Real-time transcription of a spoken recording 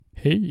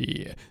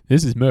Hey,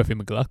 this is Murphy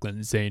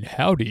McLaughlin saying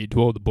howdy to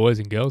all the boys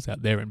and girls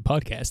out there in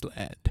podcast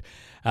land.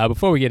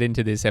 Before we get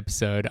into this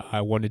episode,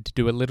 I wanted to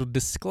do a little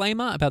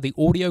disclaimer about the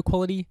audio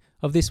quality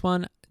of this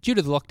one. Due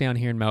to the lockdown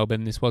here in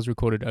Melbourne, this was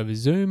recorded over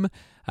Zoom,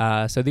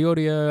 so the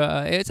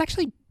audio it's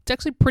actually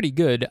pretty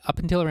good up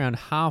until around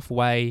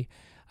halfway.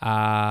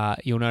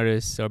 You'll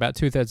notice, or about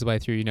 2/3 of the way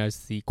through, you notice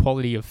the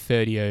quality of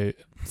Ferdy's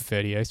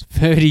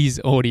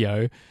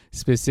audio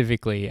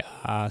specifically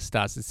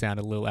starts to sound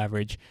a little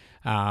average.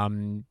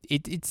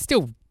 It's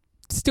still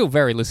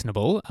very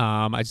listenable.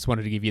 I just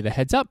wanted to give you the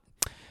heads up.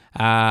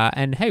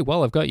 And hey,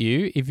 while I've got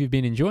you, if you've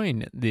been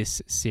enjoying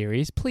this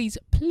series, please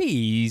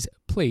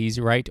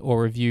rate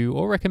or review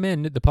or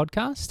recommend the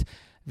podcast.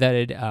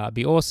 That'd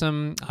be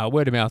awesome.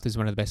 Word of mouth is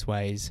one of the best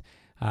ways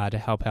to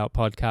help out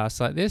podcasts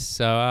like this.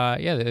 So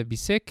yeah, that'd be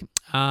sick.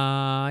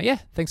 Yeah,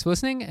 thanks for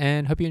listening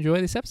and hope you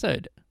enjoy this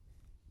episode.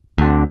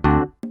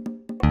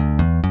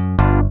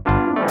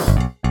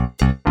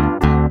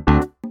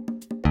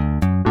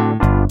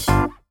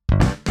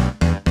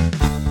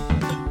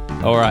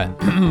 All right.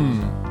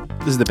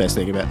 This is the best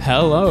thing about it.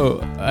 Hello.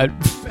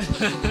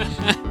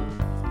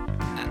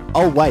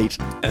 Oh, wait.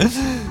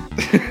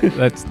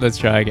 Let's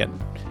try again.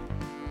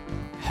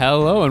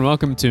 Hello and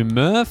welcome to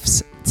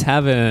Murph's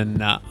Tavern.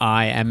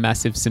 I am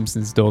massive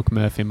Simpsons dork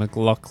Murphy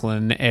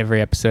McLaughlin. Every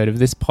episode of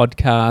this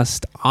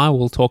podcast, I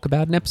will talk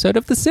about an episode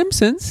of The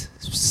Simpsons,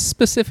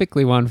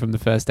 specifically one from the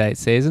first 8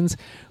 seasons,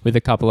 with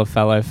a couple of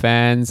fellow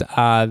fans.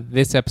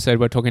 This episode,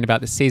 we're talking about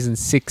the season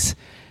 6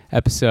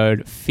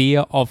 episode,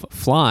 Fear of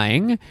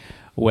Flying,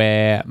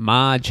 where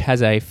Marge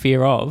has a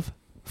fear of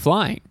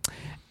flying.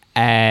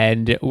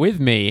 And with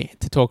me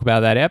to talk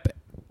about that ep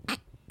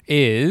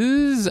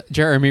is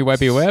Jeremy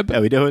Webby Webb. How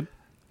we doing?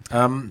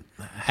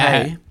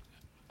 Hey.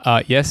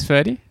 Yes,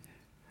 Ferdy?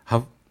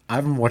 I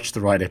haven't watched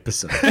the right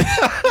episode.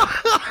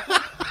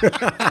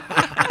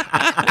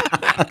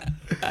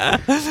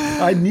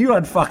 I knew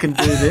I'd fucking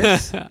do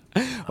this.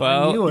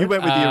 Well, You went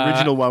with the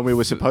original one we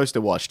were supposed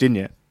to watch, didn't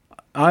you?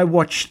 I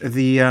watched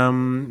the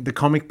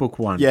comic book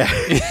one. Yeah.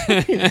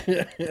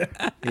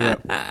 Yeah.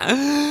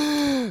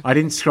 I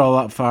didn't scroll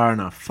up far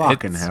enough.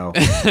 Fucking hell.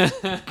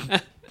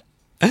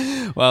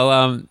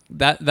 well,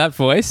 that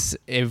voice,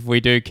 if we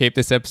do keep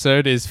this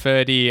episode, is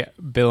Ferdy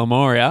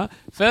Billamoria.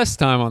 First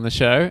time on the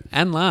show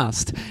and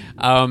last.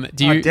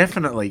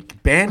 Definitely.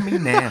 Ban me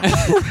now.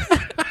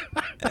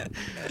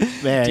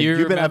 Man, Do you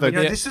you better have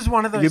remember a This is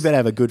one of those... you better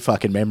have a good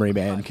fucking memory,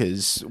 man,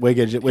 because we're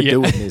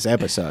doing this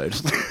episode.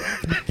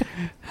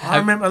 I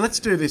remember.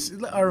 Let's do this.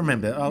 I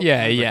remember.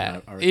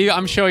 Yeah.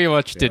 I'm sure you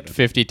watched it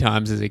 50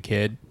 times as a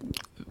kid.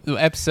 The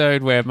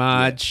episode where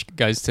Marge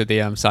goes to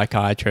the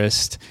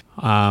psychiatrist.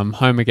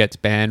 Homer gets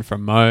banned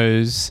from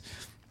Moe's.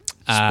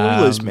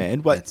 Spoilers,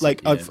 man. What,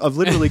 like, it, yeah. I've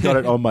literally got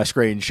it on my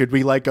screen. Should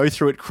we go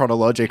through it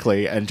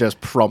chronologically and just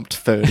prompt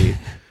 30?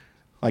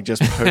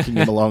 Just poking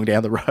him along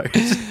down the road.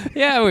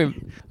 Yeah,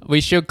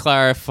 we should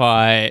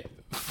clarify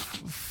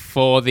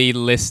for the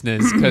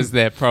listeners, because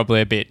they're probably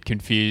a bit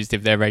confused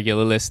if they're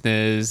regular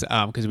listeners,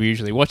 because we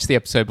usually watch the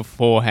episode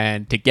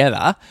beforehand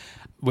together.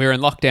 We're in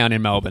lockdown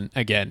in Melbourne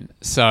again,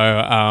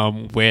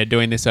 so we're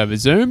doing this over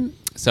Zoom.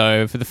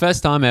 So for the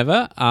first time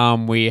ever,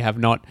 we have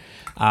not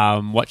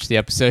watched the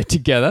episode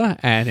together,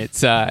 and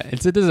it's a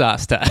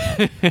disaster. So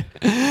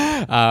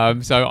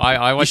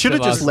I watched. You should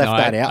have it just last left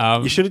night. that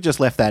out. You should have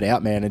just left that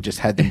out, man, and just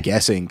had them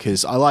guessing.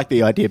 Because I like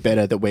the idea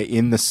better that we're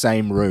in the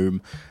same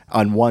room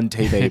on one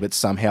TV, but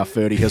somehow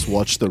Ferdy has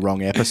watched the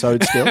wrong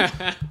episode still.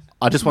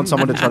 I just want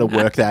someone to try to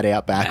work that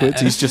out backwards.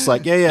 He's just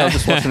like, yeah, I'm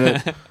just watching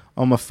it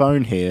on my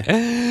phone here.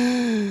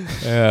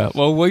 Yeah.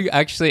 Well, we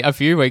actually, a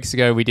few weeks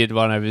ago, we did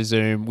one over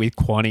Zoom with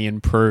Kwani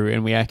and Prue,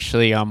 and we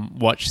actually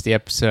watched the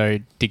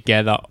episode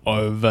together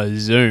over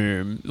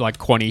Zoom. Like,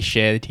 Kwani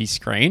shared his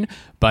screen,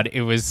 but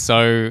it was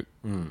so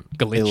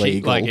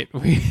glitchy.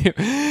 Illegal.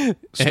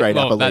 Straight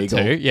up illegal. That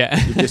too,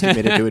 yeah. You just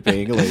admitted to it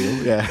being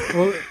illegal, yeah.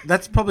 Well,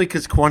 that's probably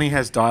because Kwani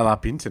has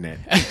dial-up internet.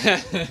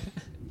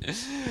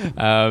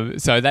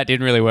 So that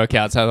didn't really work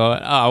out. So I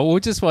thought, we'll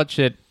just watch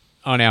it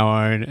on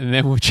our own, and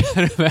then we'll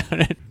chat about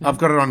it. I've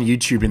got it on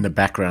YouTube in the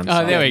background.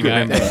 Oh, there we go. I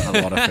remember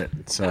a lot of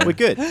it. So We're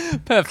good.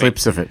 Perfect.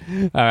 clips of it.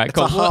 All right, It's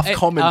cool. a half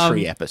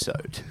commentary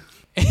episode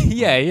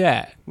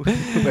Yeah.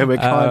 where we're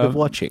kind of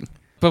watching.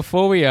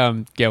 Before we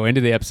go into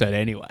the episode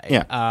anyway,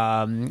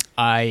 Yeah.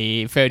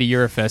 Ferdy,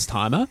 you're a first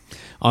timer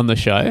on the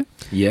show.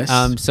 Yes.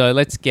 So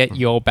let's get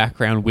your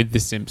background with The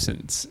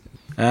Simpsons.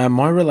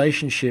 My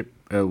relationship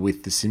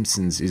with The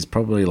Simpsons is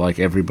probably like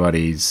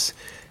everybody's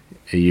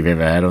you've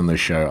ever had on the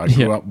show. I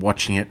grew up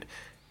watching it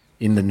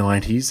in the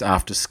 90s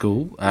after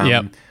school.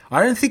 I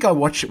don't think I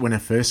watched it when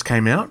it first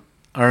came out.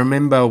 I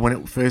remember when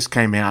it first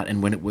came out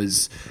and when it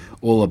was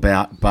all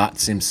about Bart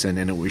Simpson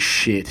and it was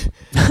shit.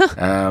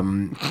 I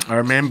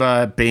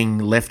remember being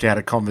left out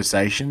of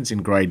conversations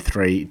in grade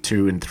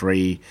 2 and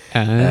 3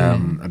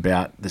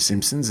 about The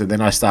Simpsons. And then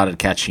I started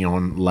catching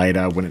on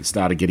later when it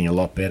started getting a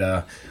lot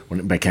better, when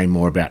it became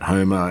more about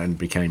Homer and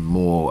became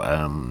more,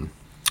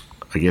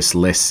 I guess,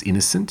 less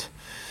innocent.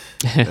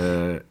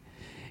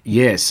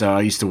 Yeah, so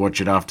I used to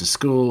watch it after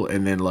school,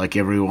 and then like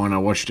everyone, I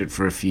watched it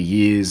for a few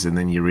years, and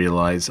then you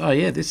realise, oh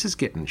yeah, this is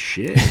getting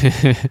shit.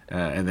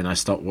 And then I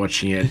stopped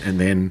watching it, and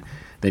then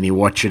you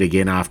watch it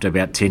again after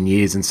about 10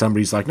 years, and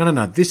somebody's like,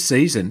 no, this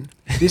season,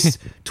 this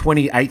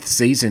 28th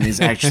season is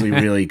actually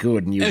really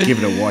good, and you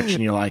give it a watch,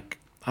 and you're like,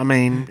 I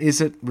mean,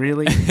 is it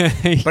really?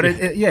 But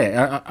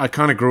I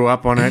kind of grew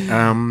up on it.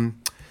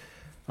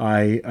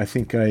 I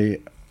think I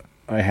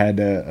had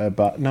a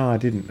Bart. No, I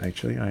didn't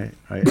actually. I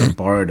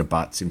borrowed a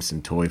Bart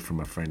Simpson toy from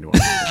a friend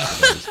once.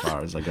 As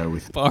far as I go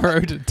with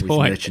borrowed a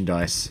toy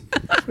merchandise.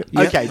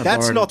 Okay,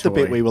 that's not the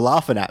bit we were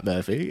laughing at,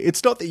 Murphy.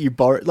 It's not that you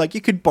borrow. Like,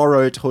 you could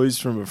borrow toys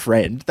from a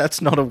friend.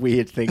 That's not a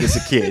weird thing as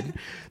a kid.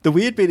 The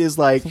weird bit is,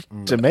 like,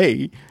 to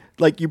me,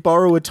 like, you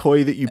borrow a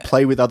toy that you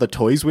play with other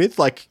toys with.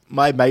 Like,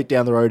 my mate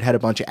down the road had a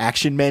bunch of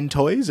Action Men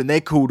toys, and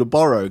they're cool to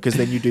borrow because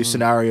then you do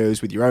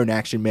scenarios with your own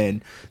Action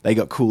Men. They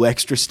got cool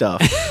extra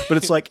stuff. But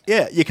it's like,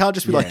 yeah, you can't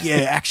just be like, yeah,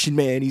 Action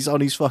Man, he's on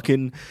his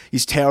fucking,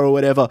 his tower or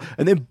whatever.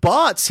 And then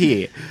Bart's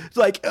here.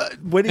 Like,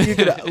 when are you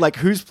going to, like,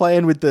 who's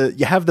playing with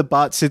you have the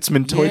Bart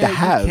Sitzman toy to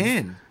have. You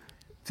can.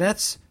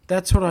 That's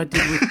what I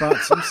did with Bart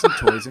Simpson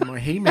toys and my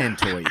He-Man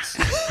toys.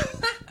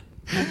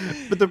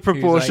 But the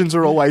proportions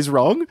are always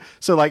wrong.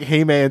 So, like,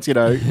 He-Man's,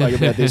 like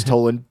about this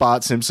tall, and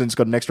Bart Simpson's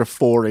got an extra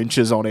 4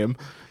 inches on him.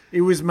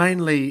 It was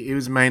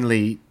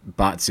mainly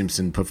Bart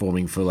Simpson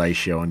performing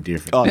fellatio on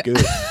different. Oh,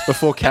 good.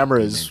 Before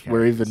cameras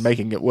were even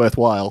making it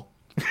worthwhile.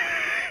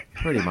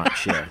 Pretty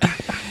much, yeah.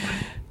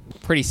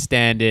 Pretty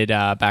standard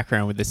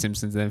background with The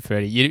Simpsons then,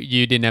 Freddie.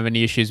 You didn't have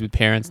any issues with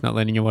parents not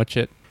letting you watch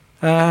it?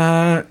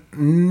 No.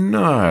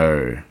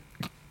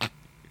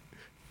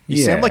 You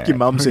sound like your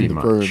mum's in the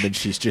room and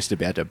she's just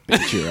about to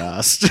beat your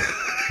ass.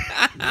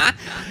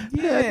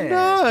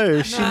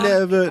 No, she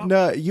never.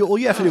 No, all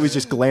you have to do is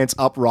just glance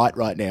upright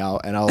right now,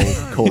 and I'll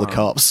call the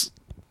cops.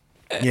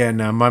 Yeah,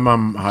 no, my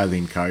mum highly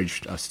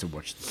encouraged us to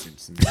watch The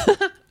Simpsons.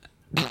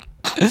 But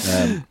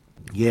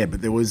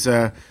there was.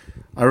 I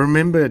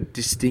remember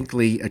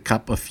distinctly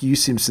a few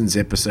Simpsons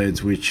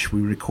episodes which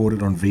we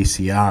recorded on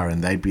VCR,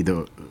 and they'd be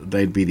the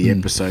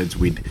episodes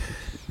we'd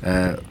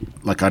I'd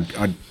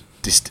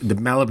the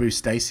Malibu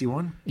Stacy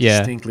one. Yeah.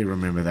 Distinctly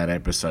remember that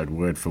episode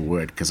word for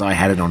word because I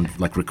had it on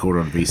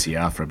recorded on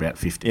VCR for about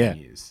 15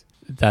 years.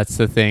 That's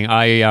the thing.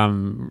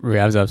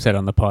 As I've said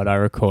on the pod, I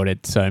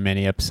recorded so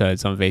many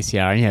episodes on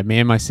VCR, and me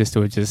and my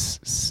sister would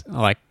just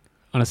like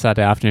on a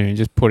Saturday afternoon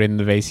just put in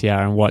the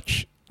VCR and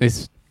watch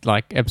this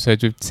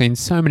episodes we've seen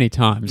so many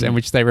times and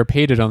which they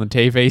repeated on the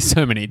TV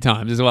so many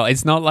times as well.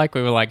 It's not like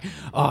we were like,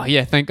 oh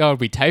yeah, thank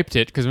God we taped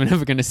it because we're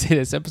never going to see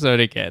this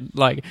episode again.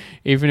 Like,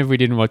 even if we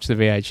didn't watch the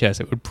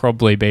VHS, it would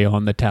probably be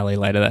on the tally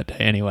later that day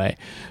anyway.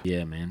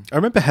 Yeah, man. I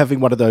remember having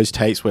one of those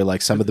tapes where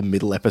some of the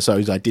middle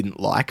episodes I didn't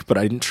like, but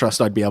I didn't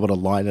trust I'd be able to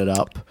line it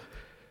up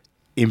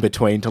in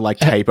between to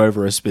tape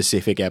over a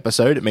specific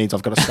episode. It means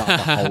I've got to start the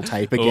whole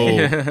tape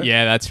again.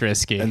 Yeah, that's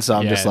risky. And so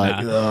I'm just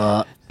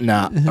all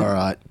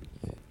right.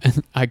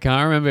 I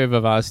can't remember if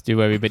I've asked you,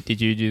 Webby, but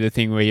did you do the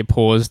thing where you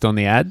paused on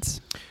the ads?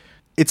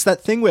 It's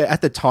that thing where at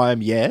the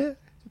time,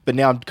 but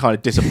now I'm kind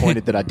of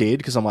disappointed that I did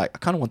because I'm like, I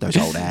kind of want those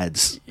old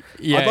ads.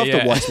 I'd love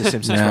to watch The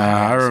Simpsons.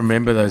 I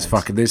remember those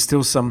fucking... There's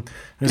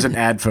an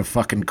ad for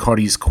fucking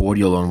Cotty's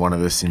Cordial on one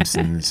of The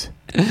Simpsons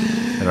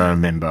that I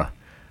remember.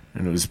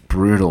 And it was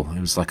brutal.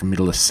 It was like the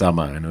middle of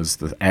summer, and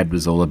the ad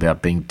was all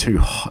about being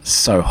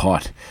so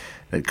hot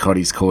that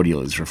Cotty's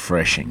Cordial is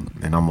refreshing.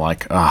 And I'm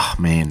like, oh,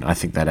 man, I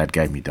think that ad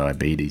gave me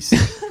diabetes.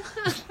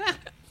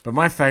 But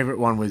my favourite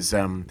one was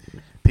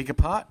Pick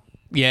Apart.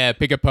 Yeah,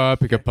 pick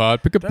apart.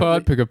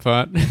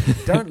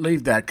 Don't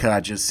leave that car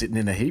just sitting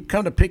in a heap.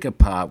 Come to Pick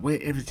Apart,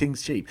 where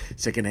everything's cheap.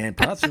 Second-hand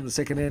parts from the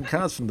second-hand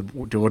cars, from the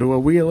door to a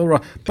wheel or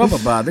a bumper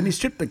bar. Then you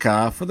strip the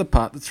car for the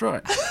part that's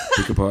right.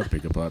 Pick apart.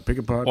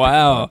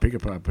 Wow. Pick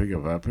apart.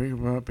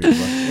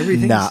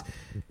 Everything's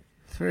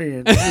free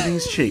and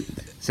everything's cheap.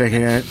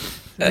 Second-hand.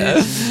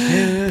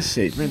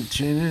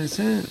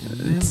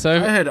 So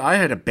I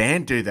heard a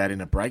band do that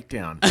in a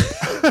breakdown.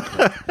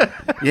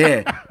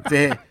 They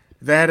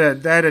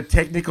had a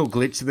technical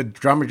glitch. So the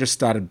drummer just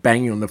started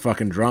banging on the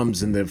fucking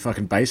drums, and the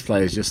fucking bass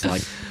player's just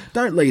like,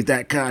 "Don't leave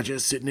that car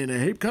just sitting in a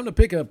heap. Come to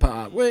Pick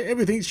Apart, where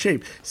everything's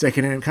cheap.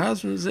 Second-hand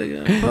cars from the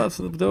second-hand parts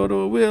from the door to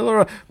a wheel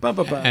or a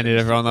bumper bar." And did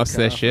everyone lost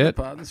their shit?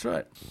 That's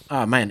right.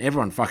 Oh man,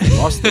 everyone fucking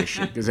lost their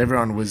shit because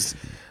everyone was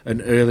an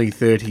early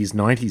 30s,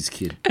 90s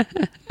kid.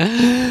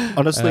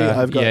 Honestly,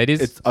 I've got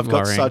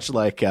worrying. such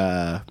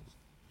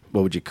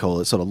what would you call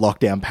it, sort of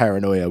lockdown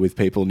paranoia with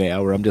people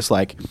now where I'm just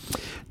like,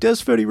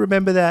 does Freddie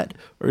remember that?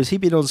 Or has he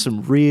been on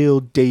some real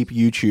deep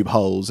YouTube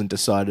holes and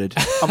decided,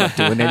 I'm not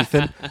doing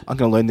anything, I'm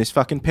going to learn this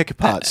fucking Pick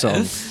Apart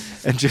song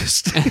and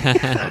just...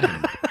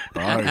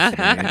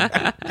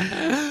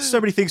 So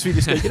many things we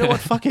just go, you know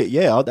what, fuck it,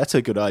 yeah, that's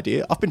a good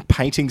idea. I've been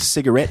painting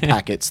cigarette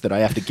packets that I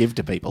have to give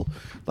to people.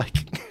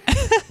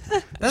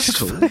 That's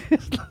cool.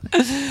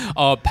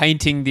 Oh,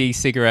 painting the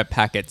cigarette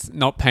packets,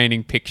 not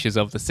painting pictures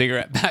of the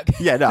cigarette packets.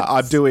 Yeah, no,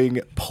 I'm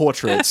doing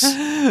portraits,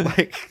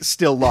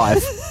 still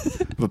life,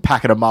 a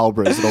packet of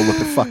Marlboros that all look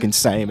the fucking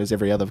same as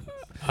every other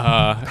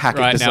packet.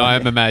 Right design. now,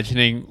 I'm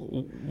imagining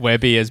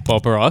Webby as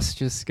Bob Ross,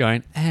 just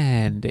going,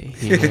 and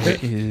here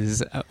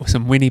is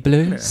some Winnie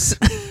Blues.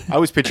 I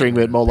was picturing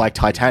it more like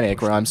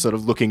Titanic, where I'm sort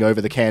of looking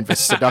over the canvas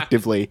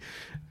seductively.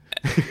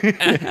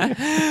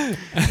 And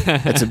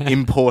some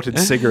imported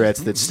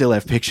cigarettes that still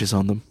have pictures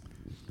on them.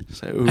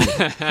 So,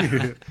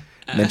 and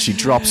then she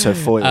drops her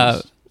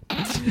foils.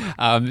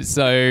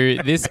 So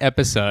this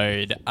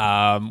episode,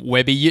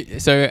 Webby,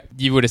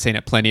 you would have seen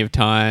it plenty of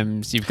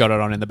times. You've got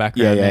it on in the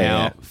background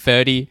now.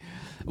 30.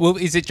 Well,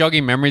 is it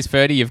jogging memories,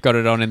 30? You've got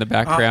it on in the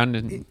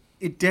background.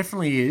 It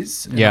definitely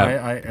is. Yeah.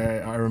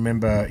 I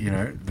remember,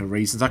 the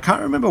reasons. I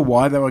can't remember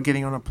why they were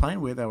getting on a plane,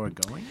 where they were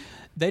going.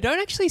 They don't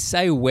actually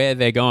say where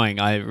they're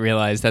going, I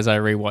realised as I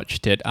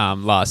rewatched it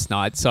last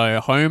night. So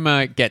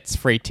Homer gets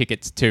free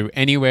tickets to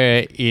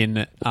anywhere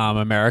in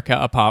America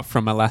apart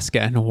from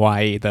Alaska and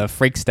Hawaii, the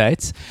freak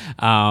states,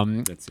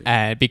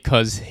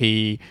 because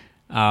they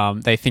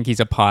think he's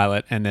a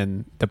pilot, and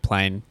then the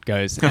plane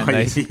goes. And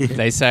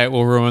they say it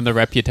will ruin the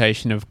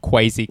reputation of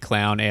Quasi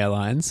Clown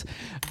Airlines.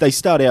 They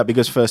start out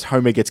because first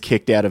Homer gets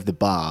kicked out of the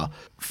bar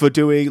for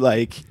doing,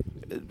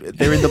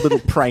 they're in the little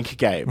prank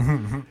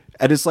game.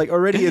 And it's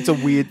already it's a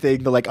weird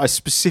thing. I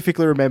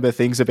specifically remember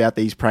things about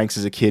these pranks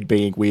as a kid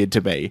being weird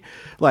to me.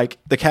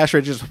 The cash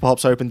register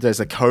pops open,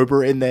 there's a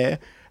cobra in there.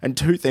 And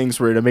two things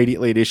were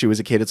immediately an issue as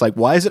a kid. It's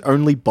why is it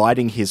only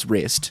biting his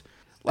wrist?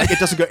 It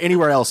doesn't go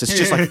anywhere else. It's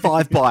just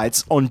 5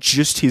 bites on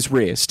just his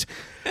wrist.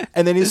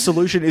 And then his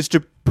solution is to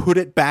put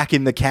it back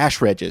in the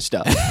cash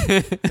register.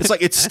 It's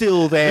it's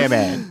still there,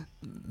 man.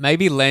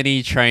 Maybe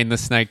Lenny trained the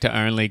snake to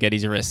only get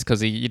his wrist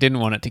because you didn't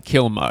want it to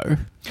kill Mo.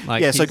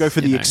 So go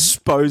for the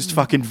exposed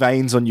fucking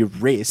veins on your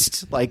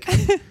wrist.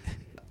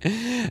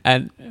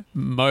 And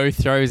Mo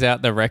throws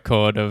out the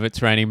record of It's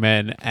Raining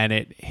Men, and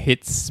it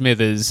hits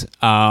Smithers,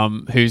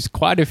 who's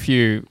quite a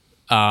few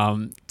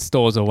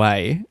stores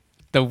away.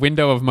 The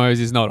window of Mo's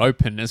is not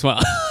open as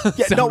well.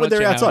 Yeah, so not when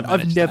they're outside.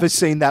 I've never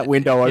seen that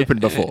window open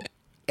before.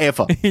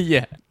 Ever.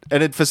 Yeah.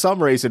 And then for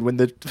some reason, when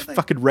the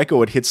fucking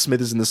record hits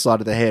Smithers in the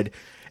side of the head,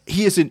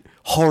 he isn't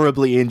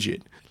horribly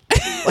injured.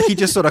 He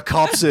just sort of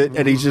cops it,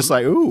 and he's just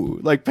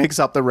ooh, picks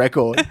up the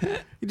record.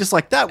 You're just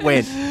that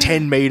went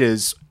 10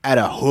 meters at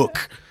a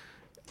hook.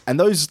 And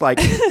those, you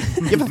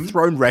ever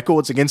thrown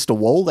records against a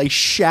wall? They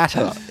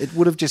shatter. It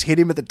would have just hit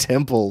him at the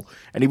temple,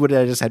 and he would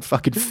have just had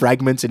fucking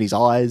fragments in his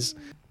eyes.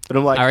 And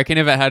I'm I reckon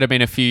if it had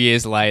been a few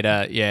years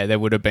later, there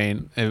would have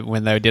been,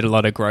 when they did a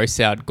lot of gross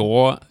out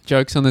gore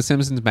jokes on The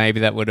Simpsons, maybe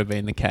that would have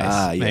been the case.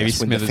 Maybe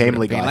yes, when the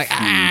Family Guy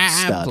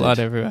feud started. Blood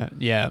everywhere.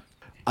 Yeah.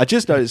 I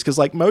just noticed,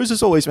 because Mo's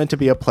is always meant to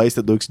be a place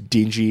that looks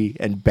dingy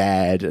and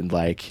bad and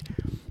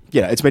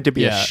it's meant to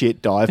be a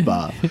shit dive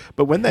bar.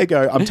 But when they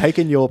go, I'm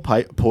taking your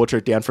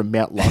portrait down from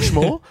Mount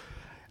Lushmore,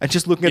 and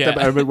just looking at the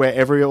moment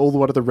where all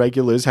one of the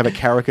regulars have a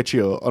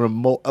caricature on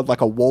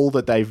a wall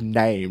that they've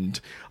named,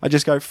 I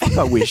just go, fuck,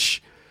 I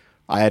wish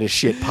I had a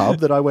shit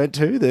pub that I went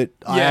to that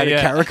I had a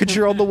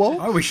caricature on the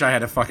wall. I wish I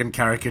had a fucking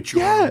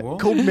caricature on the wall.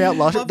 Called Mount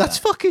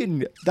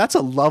Lushmore. That's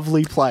a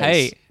lovely place.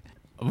 Hey,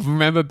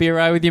 remember Beer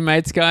Eye with your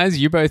mates, guys?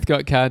 You both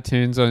got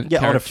cartoons on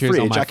on a fridge.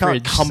 On my I can't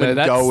fridge, come and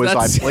go as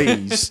I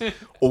please,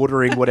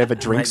 ordering whatever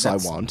drinks I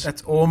want.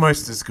 That's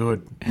almost as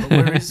good.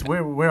 But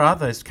where are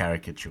those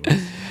caricatures?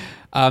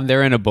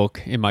 They're in a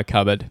book in my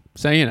cupboard.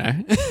 So,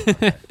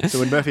 So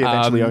when Murphy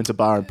eventually owns a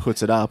bar and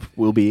puts it up,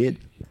 we'll be in.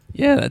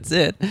 Yeah, that's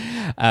it.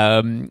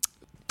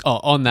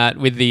 On that,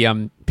 with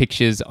the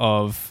pictures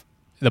of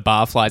the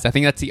barflies, I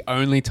think that's the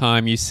only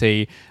time you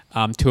see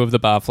two of the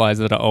barflies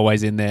that are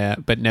always in there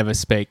but never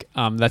speak.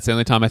 That's the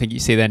only time I think you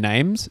see their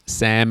names,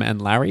 Sam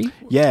and Larry.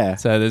 Yeah.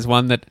 So there's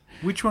one that...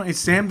 Which one? Is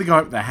Sam the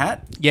guy with the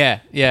hat? Yeah.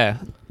 Yeah.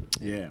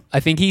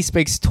 I think he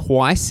speaks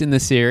twice in the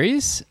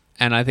series,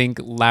 and I think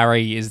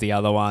Larry is the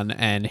other one,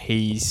 and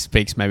he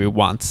speaks maybe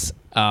once.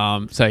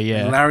 So,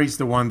 yeah. And Larry's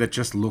the one that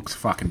just looks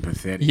fucking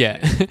pathetic.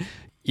 Yeah.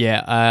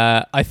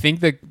 Yeah. I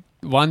think the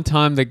one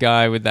time the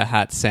guy with the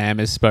hat, Sam,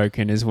 has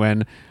spoken is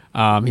when...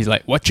 he's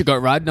like, what you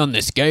got riding on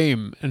this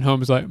game? And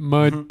Homer's like,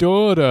 my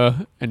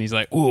daughter. And he's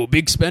like, ooh,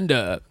 big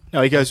spender.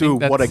 No, he goes, ooh,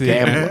 what a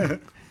gambler.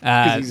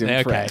 He's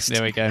impressed. Okay,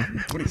 there we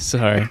go.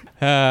 Sorry.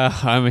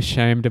 I'm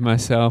ashamed of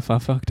myself. I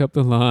fucked up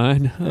the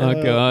line.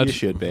 Oh, God. You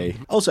should be.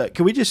 Also,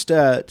 can we just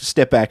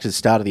step back to the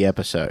start of the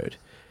episode?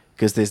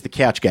 Because there's the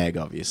couch gag,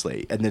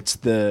 obviously. And it's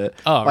the...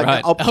 Oh,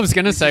 right. I was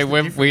going to say,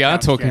 we are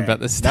talking about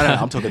the start. No,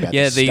 I'm talking about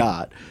the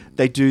start.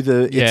 They do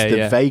the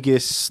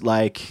Vegas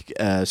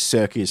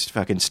circus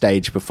fucking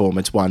stage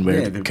performance one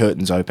where the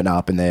curtains open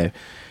up and they're...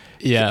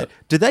 Yeah.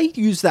 Do they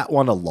use that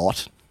one a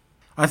lot?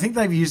 I think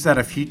they've used that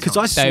a few times. Because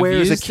I swear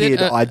as a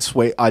kid I'd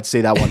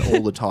see that one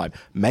all the time.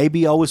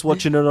 Maybe I was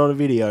watching it on a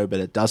video, but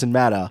it doesn't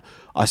matter.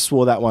 I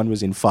swore that one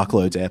was in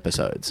fuckloads of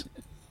episodes.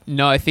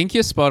 No, I think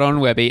you're spot on,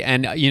 Webby.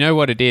 And you know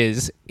what it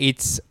is?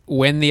 It's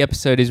when the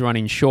episode is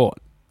running short.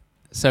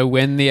 So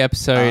when the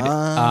episode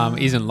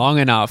isn't long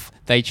enough,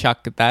 they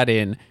chuck that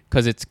in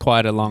because it's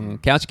quite a long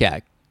couch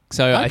gag.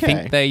 So I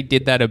think they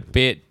did that a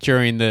bit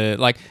during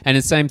the... and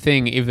the same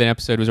thing, if the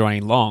episode was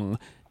running long,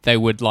 they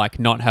would like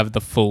not have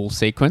the full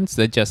sequence.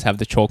 They'd just have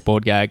the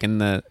chalkboard gag and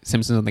the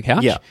Simpsons on the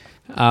couch. Yeah.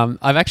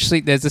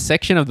 There's a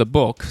section of the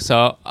book.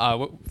 So,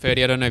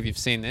 Ferdy, I don't know if you've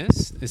seen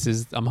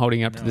this. I'm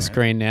holding up to the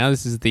screen now.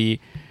 This is the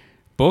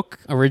book,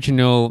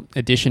 original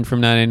edition from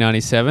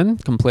 1997,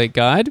 complete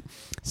guide.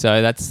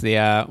 So that's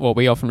the what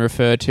we often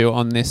refer to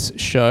on this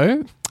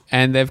show.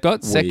 And they've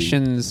got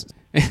sections.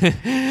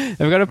 They've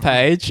got a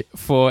page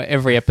for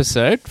every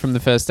episode from the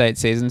first 8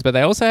 seasons, but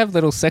they also have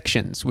little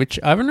sections, which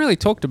I haven't really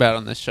talked about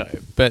on this show.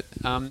 But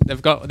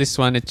they've got this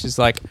one, it's just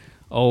like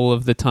all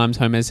of the times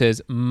Homer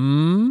says,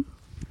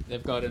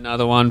 They've got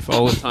another one for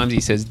all the times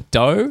he says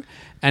dough.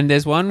 And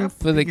there's one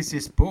for the... is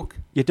this book?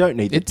 You don't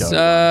need the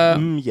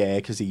dough. Yeah,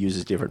 because he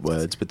uses different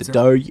words. But the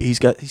dough, he's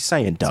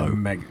saying dough.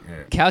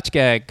 Couch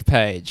gag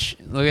page.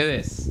 Look at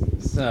this.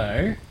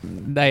 So,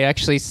 they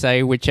actually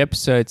say which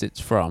episodes it's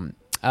from.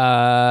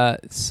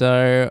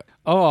 Webby,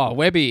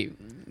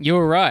 you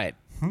were right.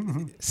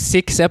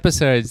 6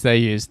 episodes they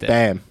used it.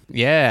 Bam.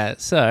 Yeah,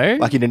 so...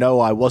 Lucky to know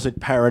I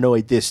wasn't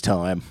paranoid this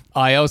time.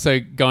 I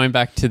also, going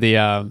back to the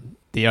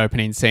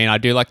opening scene, I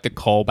do like the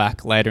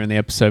callback later in the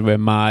episode where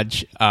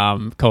Marge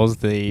calls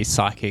the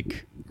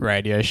psychic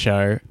radio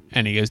show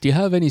and he goes, "Do you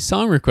have any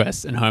song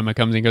requests?" And Homer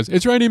comes in and goes,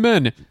 "It's Raining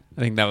Men."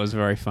 I think that was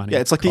very funny. Yeah,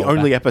 it's like the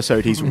only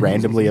episode he's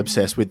randomly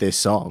obsessed with this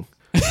song.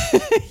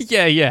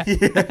 Yeah. To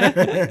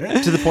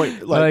the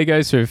point, like... Well, he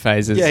goes through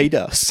phases. Yeah, he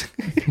does.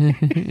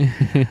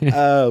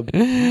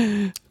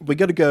 We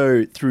got to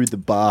go through the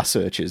bar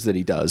searches that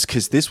he does,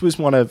 because this was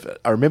one of...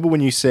 I remember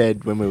when you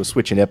said, when we were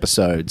switching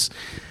episodes,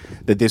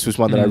 that this was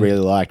one that I really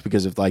liked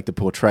because of like the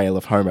portrayal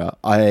of Homer.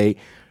 I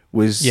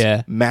was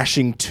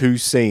mashing 2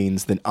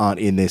 scenes that aren't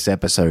in this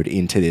episode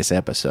into this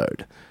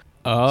episode.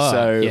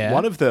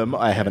 One of them,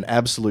 I have an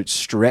absolute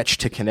stretch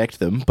to connect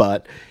them,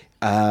 but...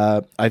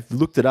 I've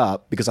looked it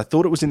up because I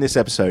thought it was in this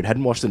episode,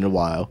 hadn't watched it in a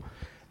while,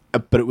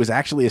 but it was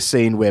actually a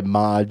scene where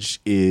Marge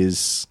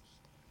is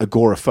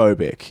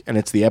agoraphobic, and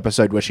it's the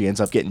episode where she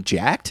ends up getting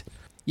jacked.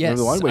 Yes,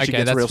 remember the one where she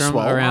gets that's real from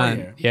swole?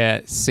 around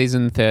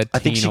season 13 I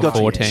think or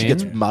 14. She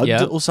gets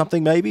mugged or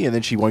something maybe, and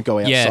then she won't go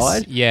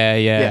outside.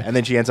 Yeah, and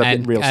then she ends up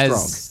getting real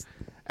strong.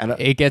 And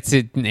it gets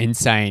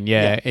insane,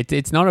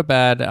 It's not a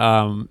bad,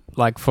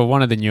 like for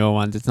one of the newer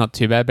ones, it's not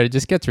too bad, but it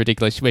just gets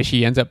ridiculous where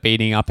she ends up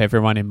beating up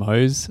everyone in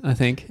Moe's, I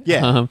think.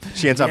 Yeah,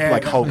 she ends up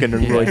like hulking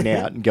and rolling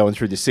out and going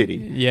through the city.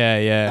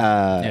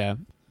 Yeah.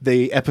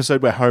 The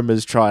episode where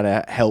Homer's trying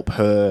to help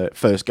her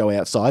first go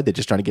outside, they're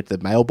just trying to get to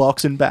the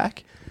mailbox and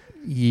back.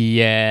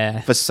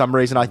 Yeah. For some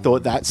reason, I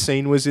thought that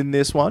scene was in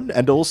this one.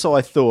 And also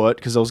I thought,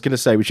 because I was going to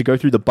say we should go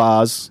through the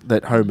bars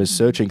that Homer's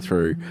searching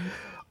through,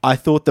 I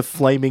thought the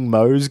Flaming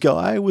Moe's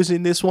guy was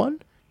in this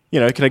one. You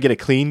know, can I get a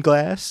clean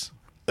glass?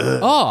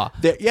 I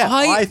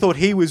thought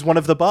he was one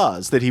of the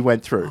bars that he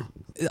went through.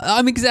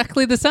 I'm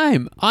exactly the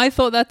same. I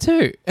thought that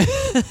too.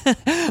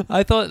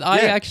 I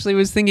actually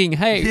was thinking,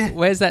 hey,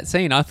 where's that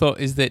scene? I thought,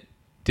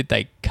 did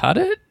they cut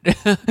it?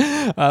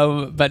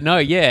 But no,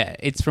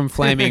 it's from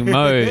Flaming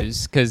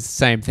Moe's, because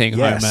same thing,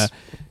 Homer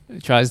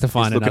tries to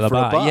find another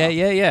bar.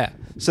 Yeah.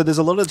 So there's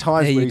a lot of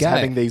times where he's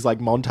having these like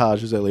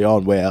montages early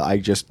on where I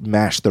just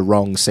mash the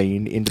wrong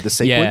scene into the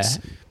sequence.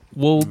 Yeah.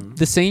 Well,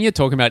 the scene you're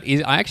talking about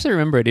I actually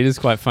remember it. It is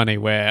quite funny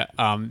where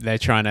they're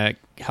trying to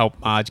help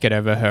Marge get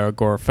over her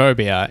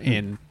agoraphobia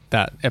in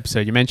that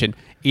episode you mentioned.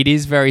 It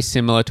is very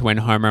similar to when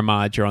Homer and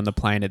Marge are on the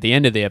plane at the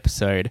end of the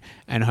episode,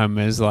 and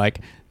Homer's like,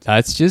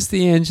 "That's just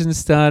the engine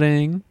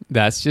starting.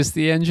 That's just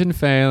the engine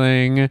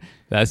failing.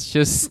 That's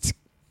just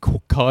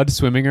cod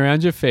swimming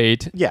around your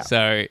feet." Yeah.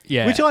 So,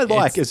 which I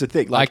like as a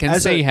thing. Like, I can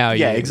see how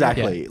you... Yeah,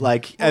 exactly.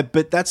 Yeah.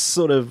 But that's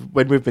sort of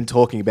when we've been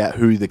talking about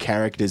who the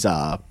characters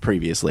are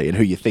previously and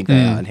who you think they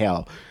are and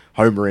how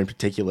Homer in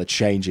particular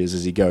changes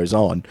as he goes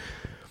on.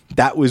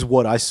 That was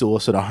what I saw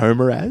sort of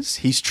Homer as.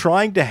 He's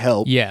trying to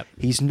help. Yeah.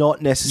 He's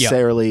not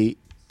necessarily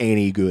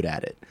any good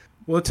at it.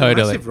 Well, it's a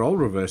massive role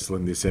reversal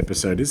in this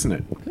episode, isn't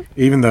it?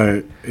 Even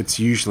though it's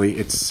usually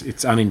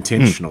it's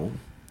unintentional.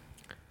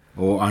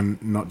 Or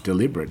not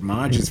deliberate.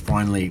 Marge is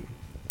finally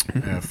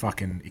a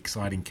fucking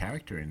exciting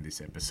character in this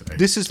episode.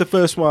 This is the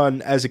first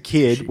one as a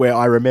kid where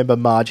I remember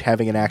Marge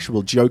having an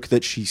actual joke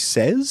that she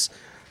says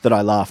that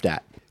I laughed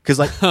at. Because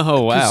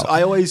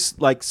I always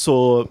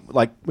saw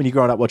when you're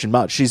growing up watching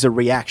Marge, she's a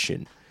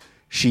reaction.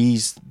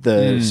 She's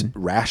the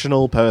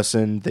rational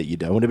person that you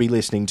don't want to be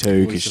listening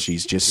to because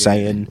she's just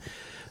saying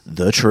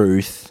the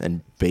truth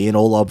and being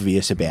all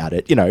obvious about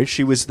it. You know,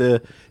 she was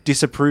the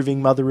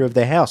disapproving mother of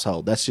their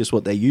household. That's just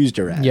what they used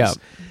her as. Yeah.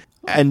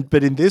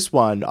 But in this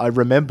one, I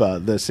remember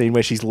the scene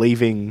where she's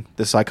leaving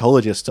the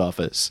psychologist's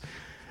office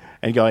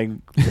and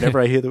going, whenever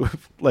I hear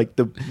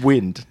the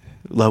wind,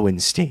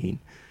 Lowenstein.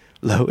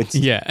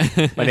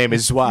 Yeah. My name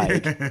is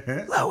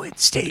Zweig.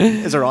 Lowenstein.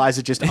 As her eyes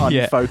are just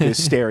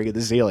unfocused, staring at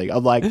the ceiling.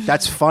 I'm like,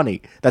 that's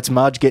funny. That's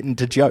Marge getting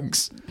to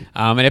jokes.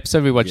 An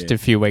episode we watched a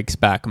few weeks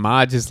back,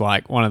 Marge is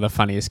like one of the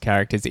funniest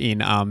characters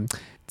in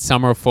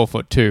Summer of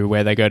 4'2",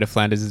 where they go to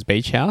Flanders'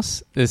 beach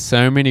house. There's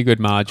so many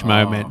good Marge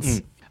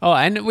moments. Oh,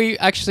 and we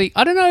actually,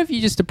 I don't know if you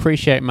just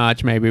appreciate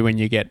Marge maybe when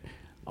you get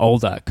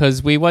older,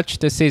 because we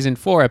watched a season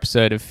 4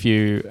 episode a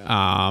few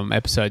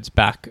episodes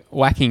back,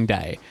 Whacking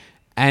Day,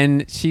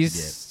 and she's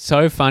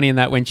so funny in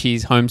that when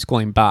she's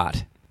homeschooling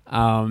Bart.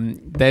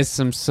 There's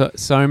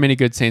so many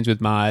good scenes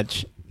with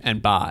Marge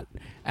and Bart,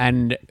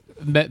 and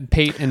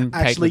Pete and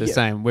Kate were the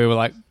same. We were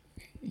like,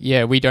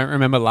 we don't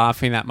remember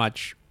laughing that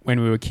much when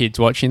we were kids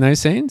watching those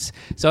scenes.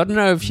 So I don't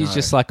know if she's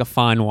just like a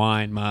fine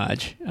wine,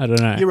 Marge. I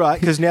don't know. You're right,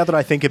 because now that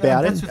I think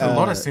about it, a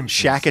lot of Simpsons.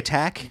 Shack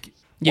Attack.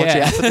 Watch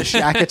out for the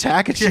Shack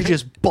Attack, and she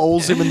just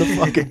bowls him in the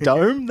fucking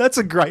dome. That's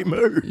a great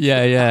move.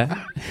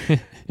 Yeah.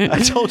 I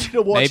told you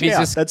to watch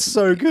out. That's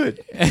so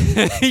good.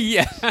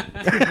 Yeah.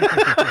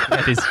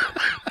 That is.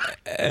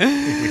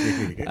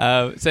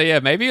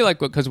 Maybe like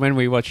because when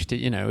we watched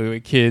it, we were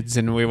kids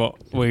and we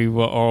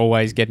were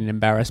always getting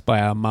embarrassed by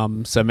our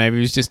mum. So maybe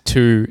it was just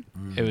too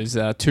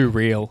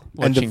real.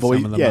 And the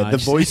voice, some of the the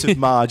voice of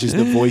Marge is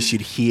the voice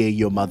you'd hear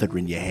your mother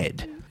in your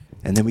head.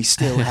 And then we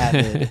still have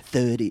it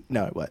 30.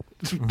 No, what?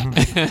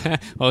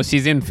 Well,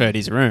 she's in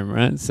Ferdy's room,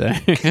 right? So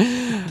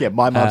yeah,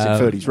 my mum's in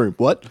Ferdy's room.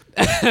 What?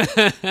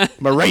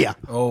 Maria.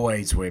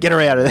 Always women. Get her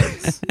out of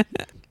this.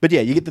 But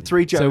yeah, you get the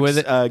 3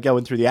 jokes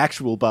going through the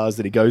actual bars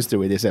that he goes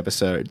to in this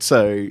episode.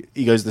 So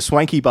he goes to the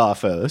Swanky bar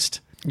first.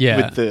 Yeah.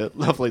 With the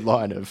lovely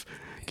line of,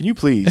 "Can you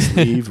please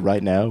leave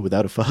right now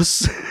without a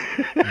fuss?"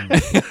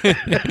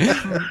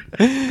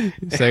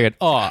 So good.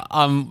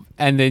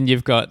 And then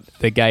you've got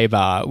the gay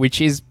bar,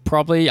 which is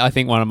probably, I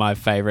think, one of my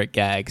favorite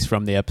gags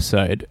from the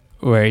episode,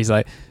 where he's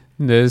like,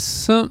 "There's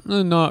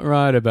something not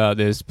right about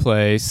this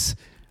place.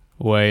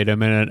 Wait a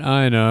minute,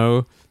 I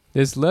know.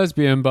 This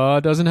lesbian bar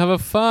doesn't have a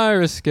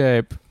fire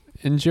escape.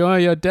 Enjoy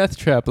your death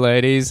trap,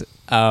 ladies."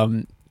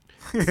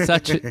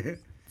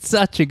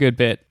 Such a good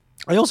bit.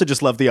 I also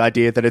just love the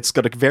idea that it's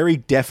got a very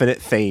definite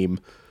theme.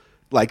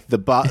 Like the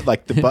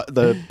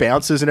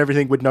bouncers and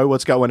everything would know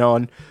what's going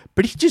on,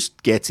 but he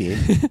just gets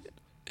in.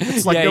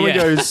 It's like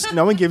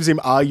no one gives him,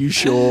 "Are you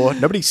sure?"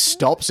 Nobody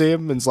stops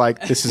him and's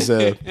like, this is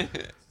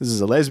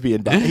a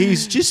lesbian bar.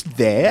 He's just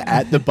there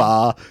at the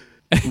bar,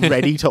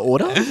 ready to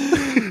order.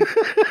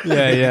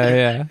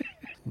 Yeah.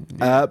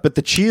 But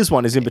the Cheers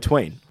one is in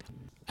between.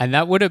 And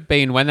that would have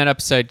been, when that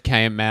episode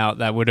came out,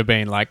 that would have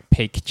been like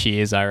peak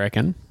Cheers, I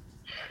reckon.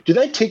 Do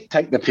they take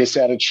the piss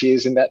out of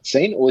Cheers in that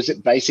scene, or is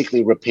it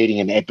basically repeating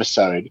an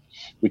episode,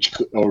 which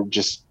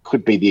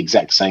could be the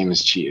exact same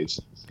as Cheers?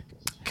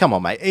 Come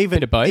on, mate.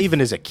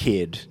 Even as a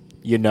kid,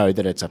 you know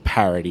that it's a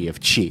parody of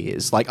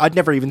Cheers. Like, I'd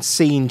never even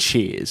seen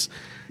Cheers.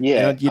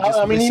 Yeah, you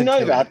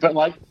know that, but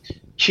like,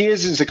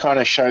 Cheers is the kind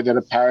of show that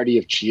a parody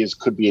of Cheers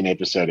could be an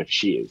episode of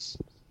Cheers.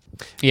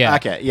 Yeah.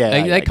 Okay.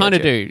 Yeah. They kind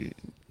of do.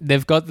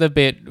 They've got the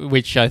bit,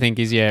 which I think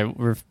is,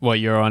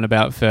 what you're on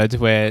about, Ferds,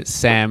 where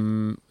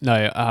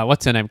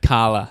what's her name?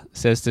 Carla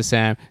says to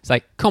Sam, it's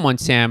like, "Come on,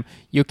 Sam,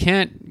 you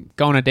can't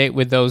go on a date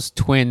with those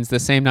twins the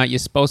same night you're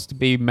supposed to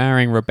be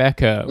marrying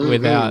Rebecca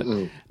without...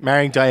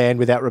 Marrying Diane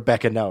without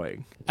Rebecca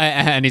knowing."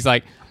 And he's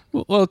like,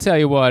 "Well, I'll tell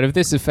you what, if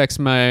this affects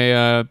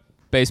my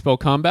baseball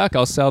comeback,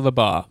 I'll sell the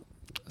bar."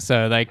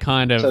 So they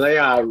kind of... So they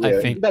are, I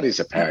think that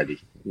is a parody.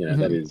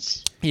 That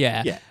is...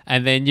 Yeah.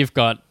 And then you've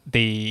got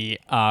the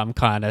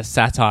kind of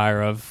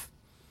satire of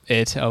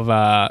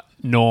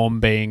Norm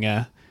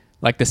being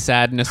like the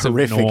sadness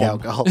horrific of Norm.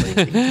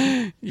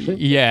 alcoholic.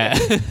 Yeah.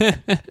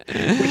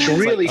 Which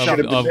really should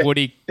have been...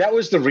 Woody. That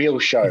was the real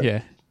show.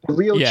 Yeah. The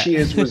real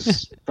Cheers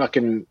was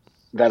fucking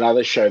that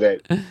other show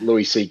that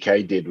Louis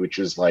C.K. did, which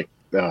was like,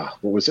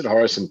 what was it?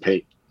 Horace and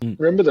Pete.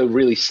 Remember the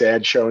really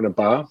sad show in a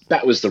bar?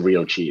 That was the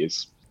real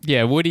Cheers.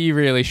 Yeah, Woody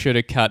really should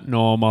have cut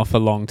Norm off a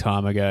long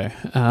time ago,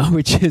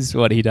 which is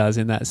what he does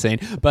in that scene.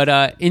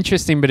 But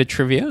interesting bit of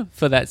trivia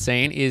for that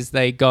scene is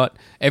they got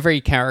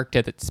every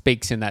character that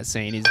speaks in that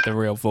scene is the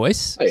real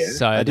voice. Oh, yeah.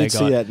 So I did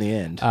see that in the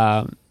end.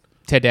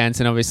 Ted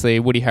Danson, obviously,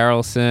 Woody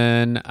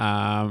Harrelson,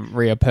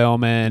 Rhea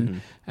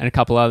Perlman, and a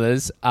couple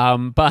others.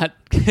 But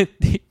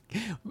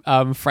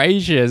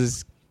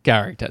Frasier's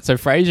character, so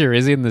Frasier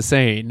is in the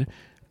scene,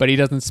 but he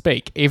doesn't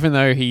speak, even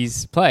though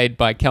he's played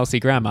by Kelsey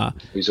Grammer.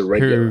 Who's a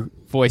regular. Who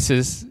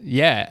voices, so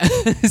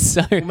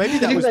well, maybe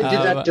that was they did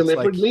that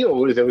deliberately,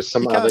 or there was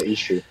some other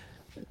issue.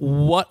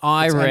 What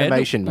I read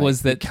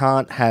was that you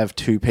can't have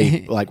two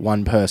people, like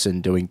one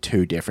person doing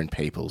two different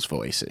people's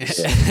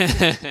voices.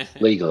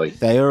 Legally.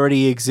 They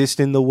already exist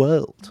in the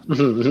world.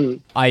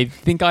 I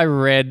think I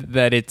read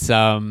that it's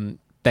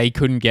they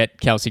couldn't get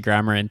Kelsey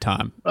Grammer in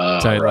time.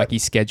 Like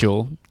his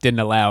schedule didn't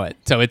allow it.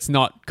 So it's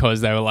not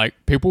because they were like,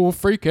 people will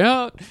freak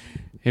out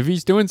if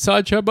he's doing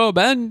Sideshow Bob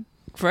and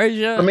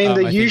Frasier. I mean,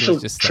 the usual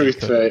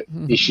truth for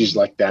issues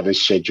like that is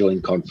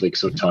scheduling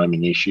conflicts or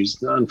timing issues.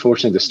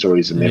 Unfortunately, the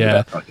stories are never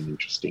that fucking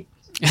interesting.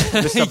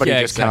 Somebody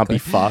just can't be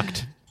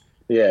fucked.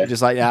 Yeah.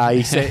 Just like,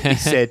 he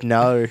said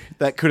no.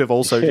 That could have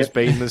also just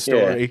been the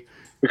story. Yeah.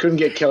 We couldn't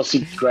get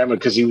Kelsey Grammer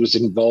because he was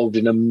involved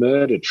in a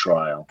murder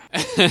trial.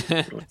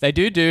 They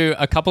do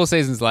a couple of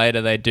seasons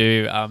later, they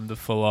do the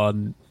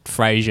full-on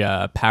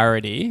Frasier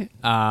parody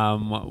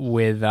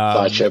with...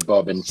 Sideshow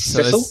Bob and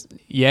Cecil?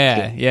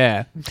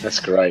 Yeah.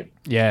 That's great.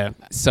 Yeah.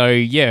 So,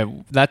 yeah,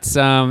 that's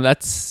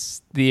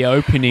the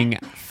opening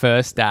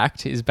first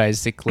act is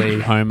basically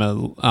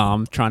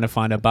Homer trying to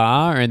find a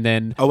bar, and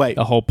then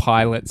the whole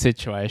pilot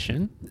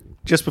situation.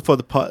 Just before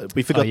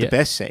we forgot the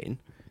best scene,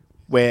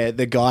 where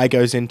the guy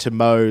goes into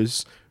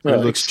Moe's, who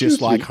looks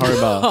just like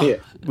Homer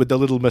with the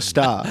little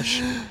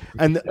moustache.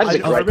 And I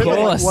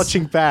remember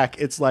watching back,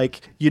 it's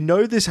like,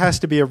 this has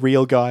to be a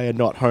real guy and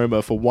not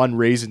Homer for one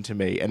reason to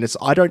me. And it's,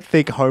 I don't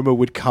think Homer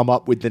would come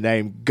up with the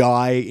name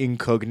Guy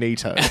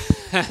Incognito.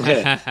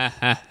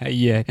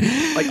 Yeah.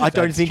 Like, I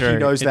don't think he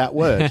knows that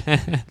word.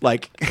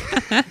 Like,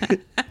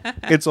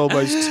 it's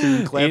almost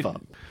too clever.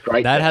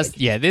 Great.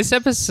 This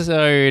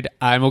episode,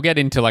 and we'll get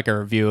into like a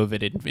review of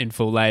it in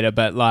full later,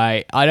 but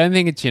like, I don't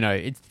think it's,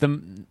 it's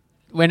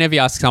whenever you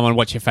ask someone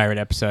what's your favorite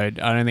episode,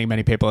 I don't think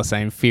many people are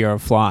saying Fear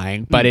of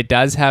Flying, but it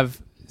does have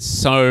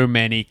so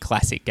many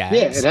classic gags.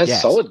 Yeah, it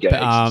has solid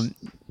gags.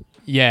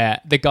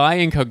 The Guy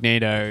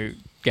Incognito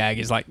gag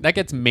is like, that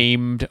gets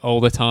memed all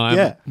the time.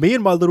 Yeah, me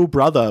and my little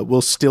brother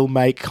will still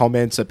make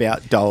comments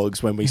about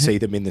dogs when we see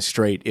them in the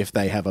street if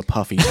they have a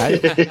puffy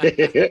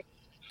tail.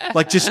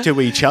 Like, just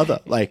to each other.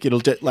 Like,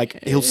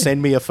 he'll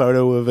send me a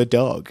photo of a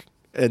dog.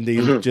 And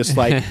he'll just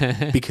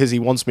because he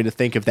wants me to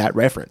think of that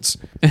reference.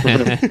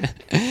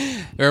 It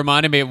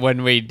reminded me of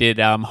when we did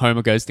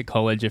Homer Goes to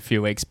College a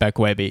few weeks back,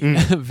 Webby.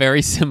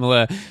 Very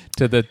similar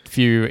to the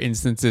few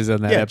instances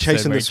on that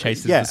episode where he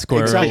chases the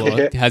squirrel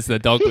or has the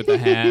dog with the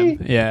ham.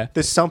 Yeah.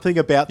 There's something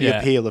about the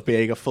appeal of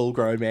being a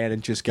full-grown man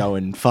and just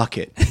going, fuck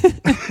it.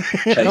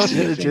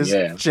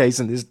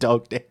 Chasing this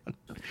dog down.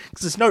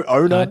 Because there's no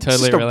owner. It's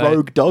just a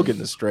rogue dog in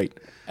the street.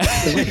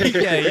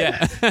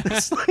 Yeah.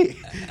 It's like,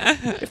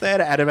 if they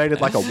had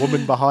animated like a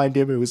woman behind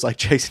him who was like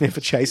chasing him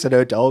for chasing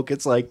her dog,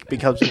 it's like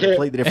becomes a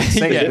completely different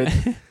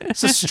scene. But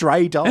it's a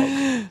stray dog.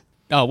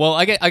 Oh well,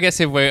 I guess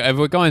if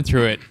we're going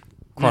through it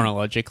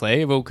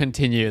chronologically, we'll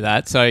continue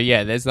that. So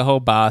yeah, there's the whole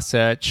bar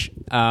search.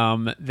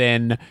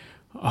 Then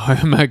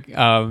Homer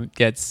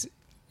gets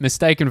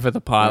mistaken for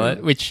the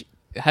pilot, which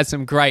has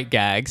some great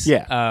gags.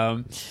 Yeah.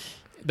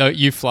 Though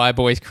 "You Fly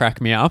Boys" crack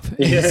me up.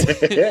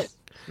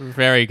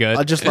 Very good.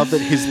 I just love that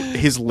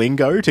his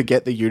lingo to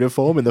get the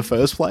uniform in the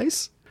first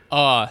place.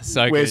 Oh,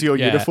 so good. Where's your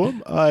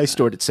uniform? I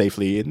stored it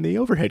safely in the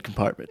overhead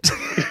compartment.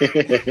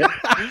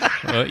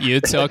 Well, you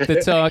talk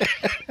the talk.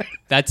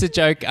 That's a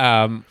joke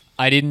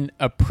I didn't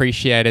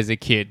appreciate as a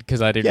kid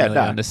because I didn't really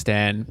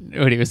understand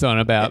what he was on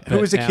about. Who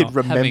as a kid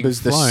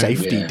remembers the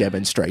safety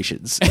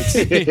demonstrations?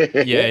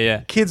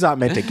 Yeah. Kids aren't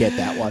meant to get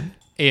that one.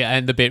 Yeah,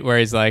 and the bit where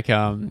he's like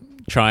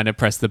trying to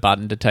press the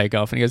button to take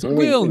off and he goes,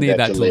 we'll need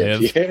that to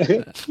live.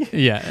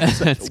 Yeah,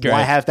 that's great.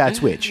 Why have that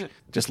switch?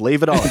 Just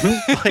leave it on.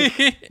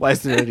 Why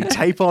is there any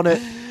tape on it?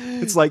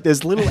 It's like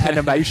there's little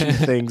animation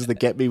things that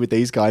get me with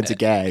these kinds of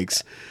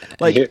gags.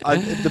 Like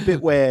the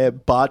bit where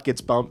Bart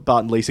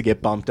and Lisa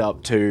get bumped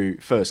up to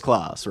first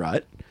class,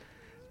 right?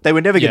 They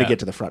were never going to get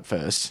to the front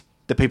first.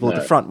 The people at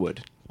the front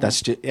would.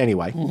 That's just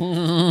anyway.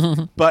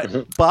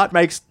 But Bart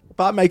makes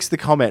the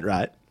comment,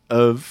 right,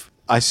 of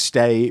I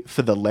stay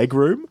for the leg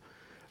room.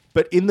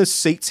 But in the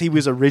seats he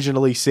was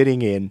originally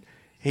sitting in,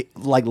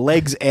 like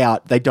legs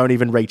out, they don't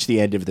even reach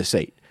the end of the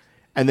seat.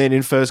 And then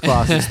in first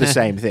class, it's the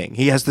same thing.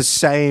 He has the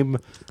same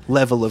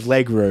level of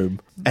leg room.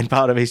 And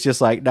part of he's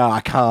just like, no, I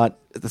can't.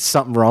 There's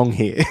something wrong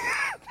here.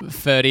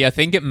 Ferdy, I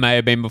think it may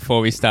have been before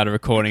we started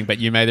recording, but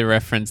you made the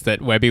reference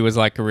that Webby was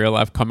like a real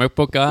life comic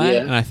book guy.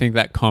 Yeah. And I think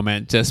that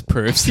comment just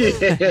proves.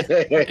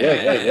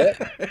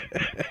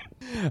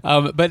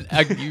 But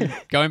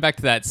going back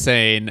to that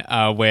scene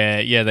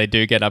where, they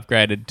do get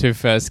upgraded to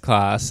first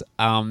class,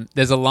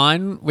 there's a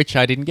line which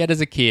I didn't get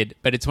as a kid,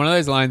 but it's one of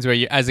those lines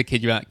where as a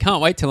kid, you're like,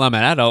 can't wait till I'm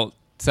an adult,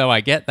 so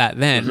I get that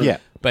then. Yeah.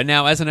 But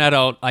now as an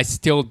adult, I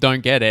still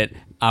don't get it.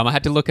 I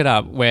had to look it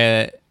up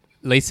where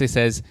Lisa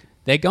says,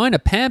 they're going to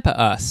pamper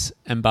us.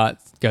 And Bart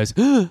goes,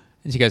 and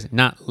she goes,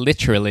 not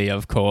literally,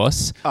 of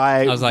course.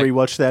 I was like,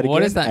 rewatched that again.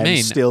 What does that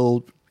mean?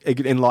 Still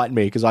enlightened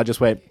me because I just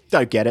went,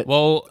 don't get it.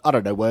 Well, I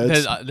don't know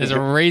words. There's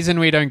a reason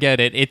we don't get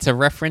it. It's a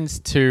reference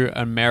to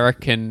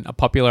a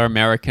popular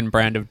American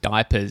brand of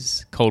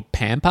diapers called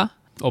Pamper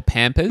or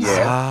Pampers.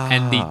 Yeah.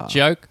 And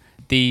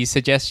the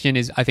suggestion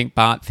is, I think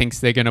Bart thinks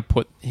they're going to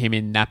put him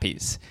in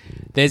nappies.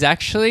 There's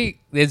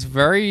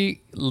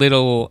very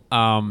little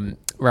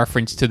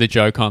reference to the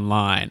joke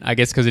online, I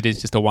guess because it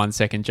is just a 1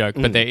 second joke,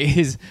 but there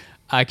is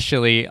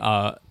actually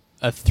a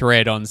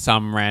thread on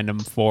some random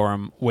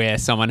forum where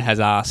someone has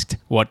asked,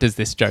 what does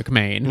this joke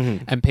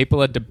mean? And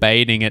people are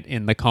debating it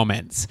in the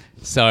comments.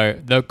 So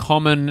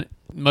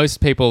most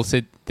people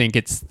think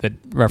it's the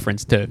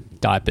reference to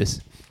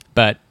diapers,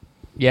 but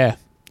yeah,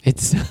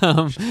 it's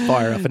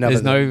fire off one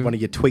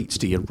of your tweets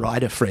to your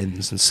writer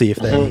friends and see if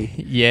they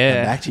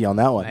come back to you on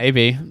that one.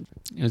 Maybe.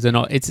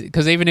 It's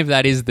because even if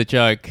that is the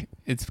joke,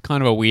 it's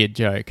kind of a weird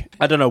joke.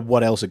 I don't know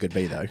what else it could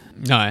be though.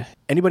 No.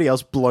 Anybody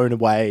else blown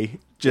away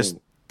just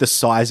the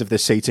size of the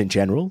seats in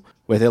general,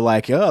 where they're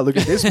like, oh, look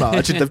at this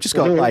Marge. And they've just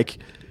got like,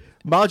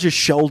 Marge's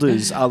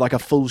shoulders are like a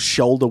full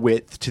shoulder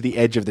width to the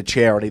edge of the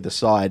chair on either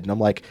side. And I'm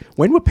like,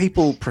 when were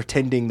people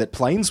pretending that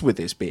planes were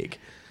this big?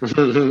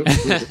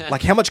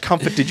 Like, how much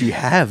comfort did you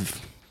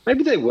have?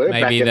 Maybe they were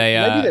Maybe back. they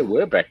Maybe they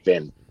were back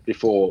then,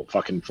 before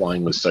fucking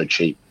flying was so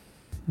cheap.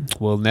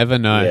 We'll never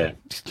know. Yeah.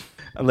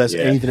 Unless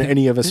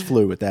any of us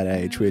flew at that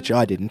age, which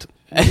I didn't.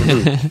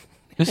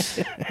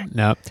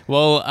 No.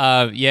 Well,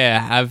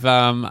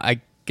 I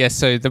guess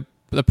so.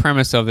 The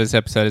premise of this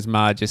episode is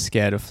Marge is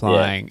scared of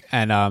flying,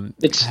 and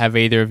have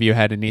either of you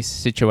had any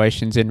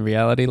situations in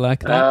reality like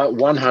that?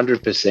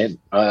 100%.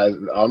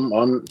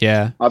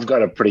 I've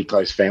got a pretty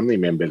close family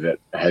member that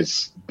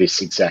has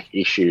this exact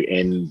issue,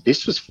 and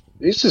this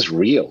is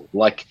real.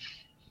 Like,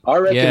 I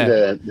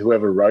reckon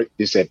whoever wrote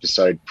this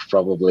episode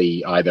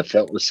probably either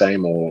felt the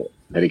same or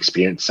had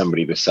experienced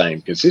somebody the same,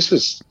 because this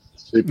was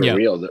super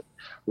real. That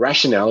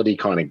rationality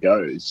kind of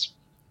goes,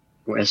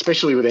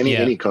 especially with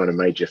any kind of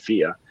major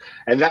fear.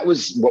 And that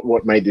was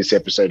what made this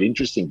episode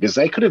interesting, because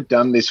they could have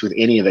done this with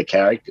any of the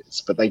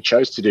characters, but they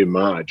chose to do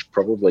Marge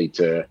probably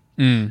to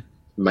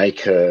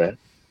make her,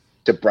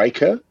 to break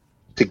her,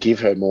 to give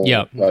her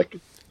more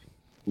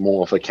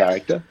more of a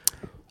character.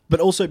 But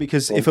also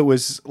because if it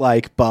was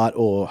like Bart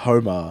or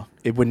Homer,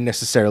 it wouldn't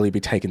necessarily be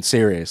taken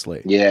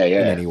seriously in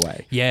any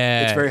way.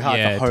 Yeah. It's very hard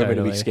for Homer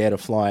to be scared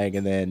of flying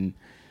and then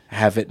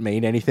have it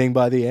mean anything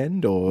by the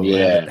end, or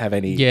have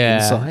any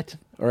insight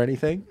or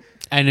anything.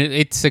 And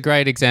it's a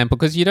great example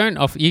because you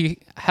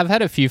have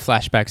had a few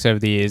flashbacks over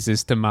the years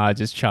as to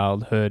Marge's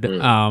childhood,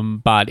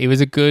 but it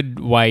was a good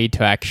way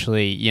to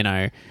actually,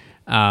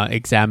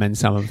 examine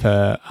some of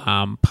her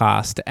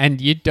past.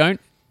 And you don't,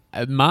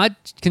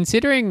 Marge,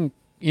 considering,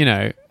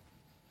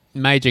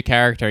 major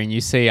character, and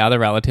you see other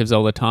relatives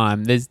all the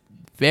time, there's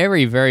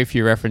very, very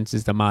few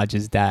references to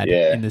Marge's dad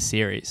in the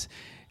series.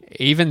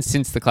 Even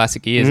since the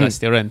classic years, I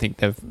still don't think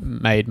they've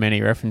made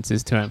many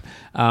references to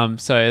him.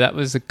 So that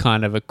was a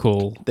kind of a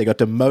cool... They got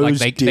to Moe's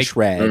dish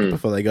rag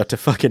before they got to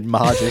fucking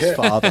Marge's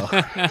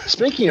father.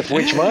 Speaking of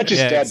which, Marge's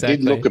dad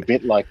did look a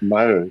bit like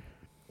Moe.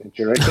 Do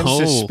you reckon?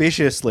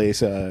 Suspiciously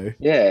so.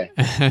 Yeah.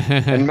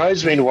 And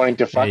Moe's been wanting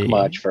to fuck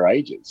Marge for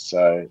ages,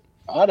 so...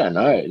 I don't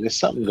know. There's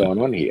something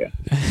going on here.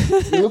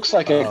 He looks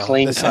like a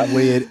clean cut. Some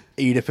weird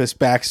Oedipus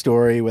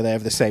backstory where they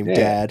have the same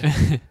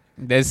dad.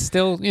 There's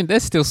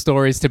still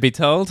stories to be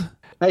told.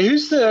 Hey,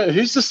 who's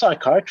the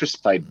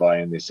psychiatrist played by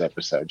in this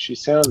episode? She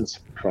sounds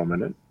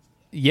prominent.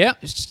 Yeah,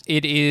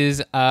 it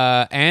is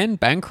Anne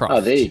Bancroft.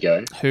 Oh, there you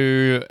go.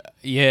 Who,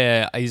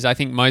 is I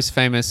think most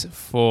famous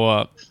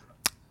for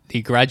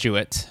The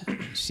Graduate.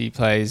 She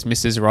plays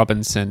Mrs.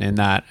 Robinson in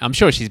that. I'm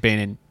sure she's been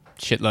in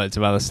shitloads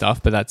of other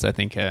stuff, but that's, I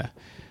think, her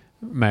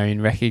main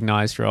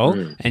recognised role.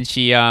 And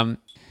she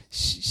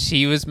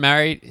was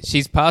married.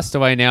 She's passed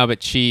away now,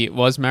 but she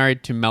was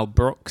married to Mel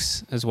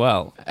Brooks as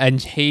well.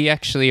 And he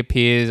actually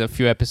appears a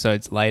few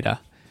episodes later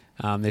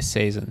this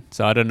season.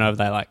 So I don't know if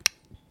they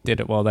did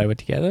it while they were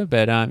together,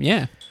 but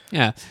yeah.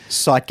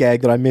 Psych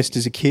gag that I missed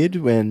as a kid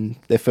when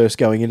they're first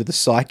going into the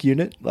psych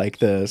unit, like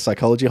the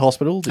psychology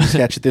hospital. Did you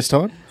catch it this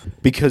time?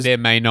 Because there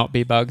may not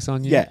be bugs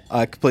on you. Yeah,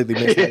 I completely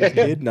missed that as a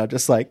kid, and I'm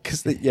just like,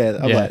 like,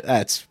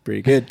 that's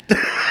pretty good.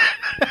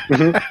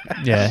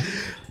 Yeah.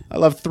 I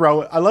love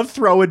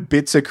throwing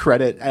bits of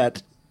credit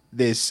at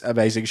this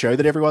amazing show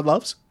that everyone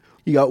loves.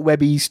 You got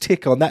Webby's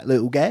tick on that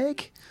little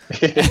gag.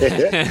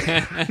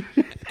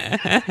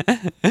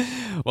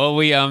 Well,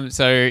 we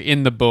so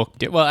in the book,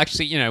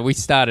 we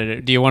started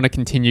it. Do you want to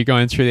continue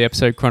going through the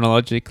episode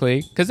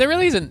chronologically? Because there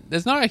really isn't.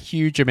 There's not a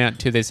huge amount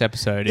to this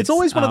episode. It's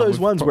always one of those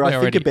ones where I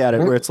think about it,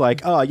 where it's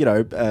like,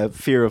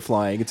 fear of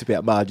flying. It's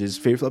about Marge's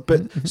fear of flying,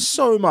 but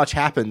so much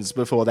happens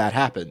before that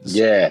happens.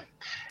 Yeah,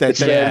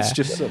 it's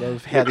just sort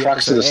of how the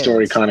crux of the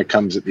story kind of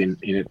comes at the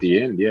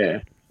end.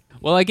 Yeah.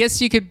 Well, I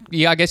guess you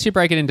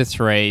break it into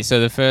three. So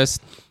the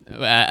first,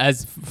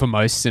 as for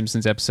most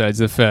Simpsons episodes,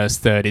 the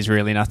first third is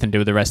really nothing to do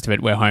with the rest of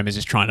it, where Homer's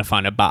just trying to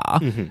find a bar.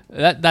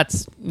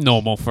 That's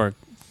normal for a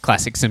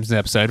classic Simpsons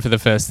episode, for the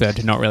first third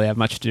to not really have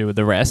much to do with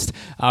the rest.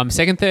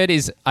 Second third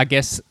is, I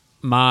guess,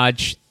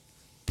 Marge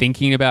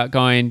thinking about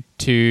going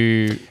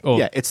to...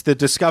 it's the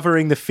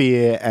discovering the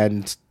fear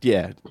and,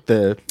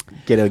 the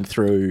getting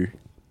through...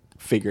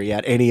 figuring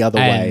out any other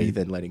way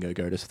than letting her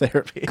go to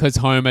therapy. Because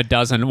Homer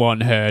doesn't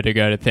want her to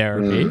go to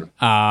therapy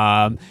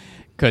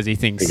because he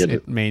thinks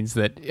it means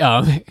that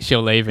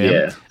she'll leave him.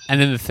 Yeah.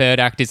 And then the third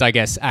act is, I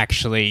guess,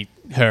 actually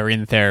her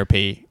in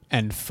therapy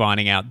and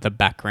finding out the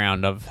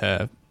background of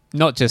her,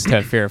 not just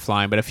her fear of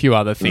flying, but a few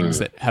other things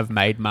that have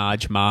made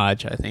Marge,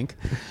 I think.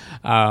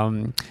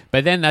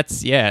 But then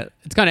it's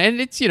kind of, and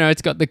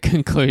it's got the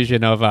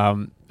conclusion of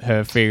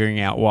her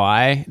figuring out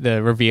why,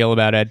 the reveal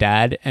about her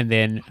dad, and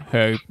then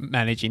her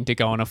managing to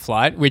go on a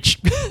flight, which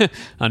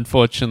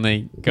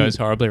unfortunately goes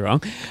horribly wrong.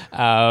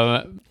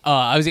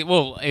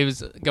 It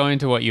was going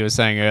to what you were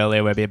saying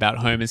earlier, Webby, about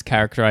Homer's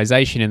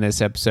characterization in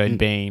this episode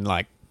being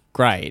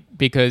great,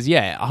 because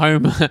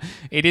Homer,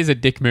 it is a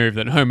dick move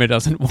that Homer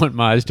doesn't want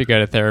Marge to go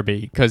to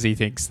therapy because he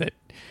thinks that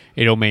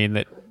it'll mean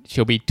that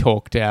she'll be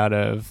talked out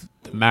of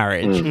the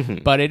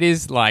marriage. But it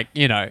is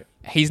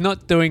he's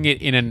not doing it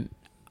in an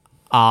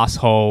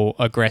asshole,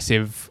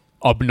 aggressive,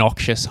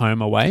 obnoxious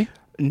Homer way.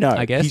 No,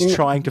 I guess. he's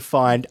trying to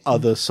find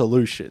other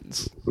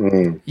solutions.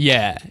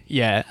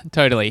 Yeah,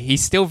 totally.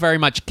 He's still very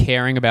much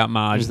caring about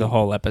Marge the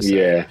whole episode.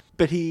 Yeah.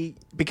 But he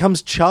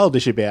becomes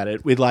childish about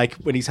it with like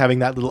when he's having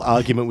that little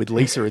argument with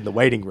Lisa in the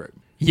waiting room.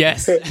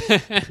 Yes.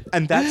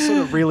 And that sort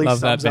of really Love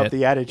sums that up bit.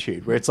 the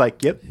attitude where it's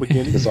like, yep, we're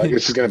going to... It's like,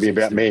 this is going to be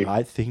about me. the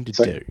right thing to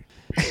do.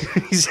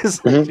 He's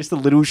just a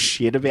little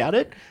shit about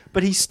it,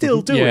 but he's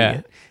still doing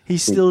it.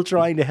 He's still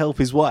trying to help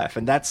his wife,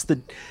 and it's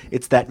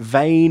that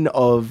vein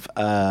of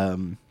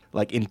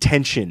like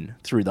intention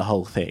through the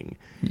whole thing.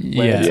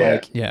 Where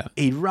it's like,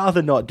 he'd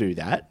rather not do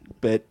that,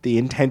 but the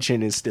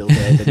intention is still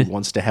there that he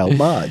wants to help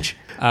Marge.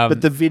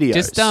 But the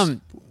videos,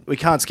 we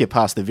can't skip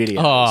past the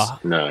videos. Oh,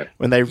 no.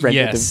 When they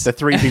rented the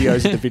 3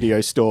 videos at the video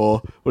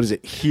store, what is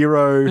it?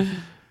 Hero,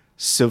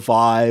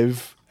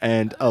 Survive,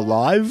 and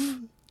Alive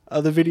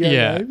are the video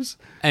names.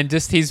 And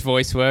just his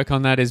voice work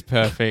on that is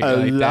perfect.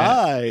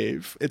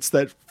 Alive. It's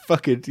that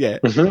fucking,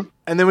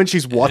 And then when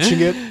she's watching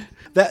it,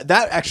 that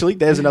actually,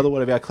 there's another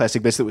one of our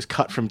classic bits that was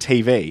cut from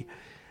TV.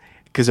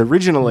 Because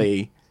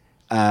originally,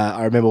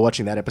 I remember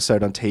watching that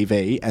episode on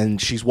TV,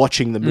 and she's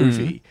watching the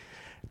movie,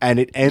 and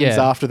it ends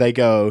after they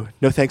go,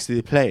 no thanks to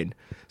the plane.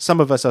 Some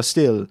of us are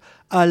still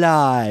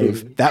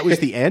alive. That was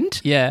the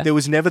end? Yeah. There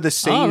was never the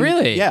scene. Oh,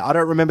 really? Yeah, I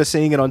don't remember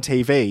seeing it on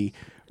TV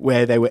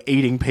where they were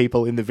eating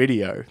people in the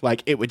video.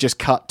 Like, it would just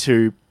cut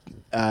to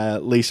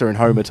Lisa and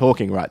Homer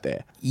talking right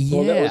there. Yeah,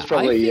 well, that was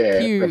probably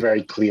a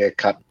very clear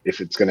cut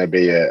if it's going to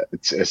be a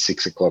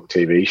 6 o'clock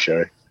TV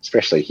show,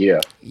 especially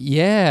here.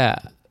 Yeah,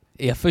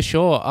 for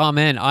sure. Oh,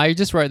 man, I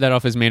just wrote that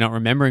off as me not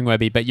remembering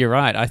Webby, but you're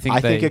right. I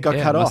think it got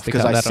cut off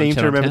because I seem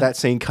to remember that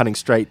scene cutting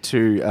straight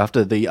to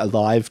after the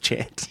Alive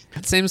chant.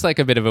 It seems like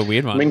a bit of a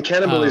weird one. I mean,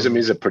 cannibalism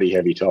is a pretty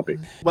heavy topic.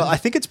 Well, I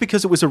think it's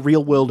because it was a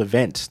real-world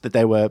event that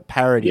they were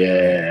parodying.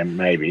 Yeah,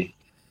 maybe.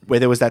 Where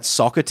there was that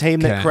soccer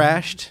team that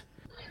crashed,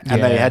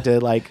 and they had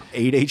to, like,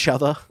 eat each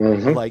other.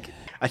 Like,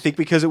 I think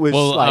because it was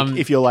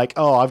if you're like,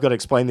 oh, I've got to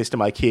explain this to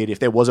my kid. If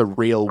there was a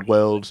real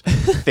world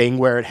thing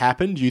where it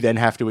happened, you then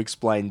have to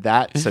explain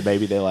that. So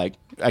maybe they're like,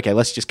 okay,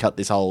 let's just cut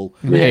this whole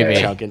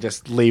chunk and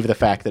just leave the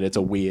fact that it's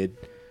a weird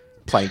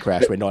plane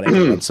crash where not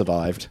everyone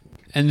survived.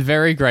 And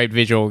very great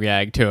visual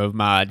gag, too, of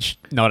Marge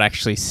not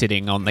actually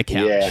sitting on the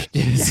couch.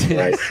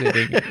 Yeah,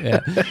 sitting.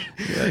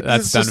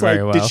 That's done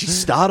very well. Did she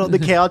start on the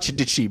couch?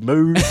 Did she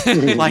move?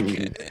 Like,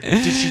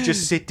 did she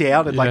just sit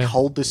down and like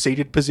hold the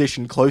seated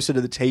position closer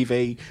to the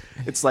TV?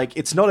 It's like,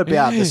 it's not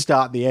about the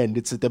start and the end.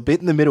 It's at the bit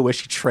in the middle where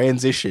she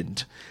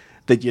transitioned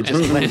that you're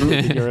just left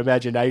with in your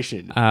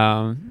imagination.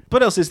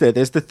 What else is there?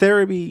 There's the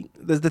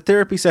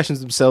therapy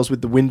sessions themselves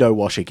with the window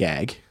washer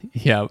gag.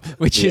 Yeah,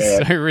 which is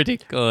so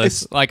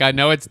ridiculous. Like, I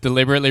know it's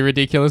deliberately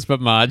ridiculous, but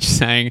Marge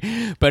saying,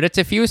 but it's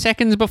a few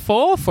seconds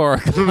before 4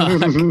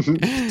 o'clock.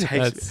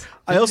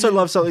 I also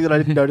love something that I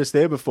didn't notice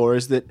there before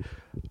is that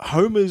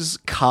Homer's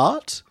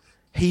cart,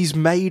 he's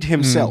made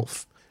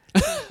himself.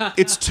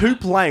 It's 2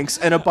 planks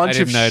and a bunch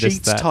of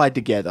sheets tied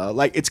together.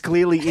 Like, it's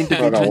clearly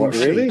individual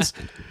sheets.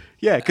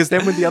 Yeah, because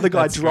then when the other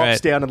guy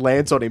drops down and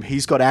lands on him,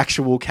 he's got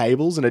actual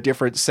cables and a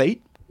different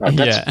seat. Oh,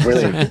 that's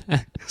brilliant.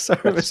 So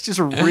it's just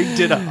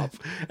rigged it up.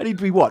 And he'd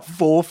be, 4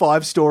 or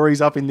 5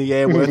 stories up in the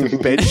air worth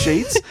of bed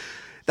sheets?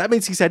 That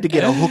means he's had to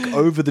get a hook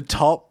over the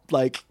top.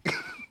 Like,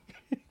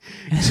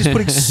 he's just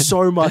putting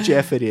so much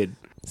effort in.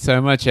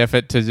 So much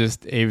effort to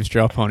just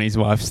eavesdrop on his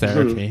wife's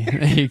therapy.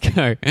 There you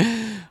go.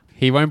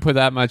 He won't put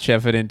that much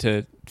effort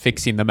into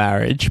fixing the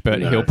marriage,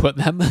 but he'll put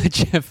that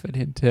much effort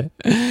into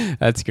it.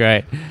 That's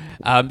great.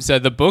 So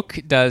the book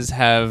does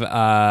have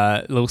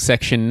a little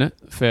section,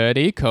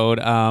 Ferdy, called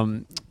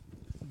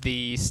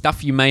The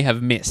Stuff You May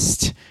Have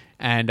Missed.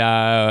 And,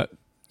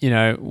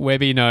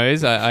 Webby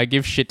knows I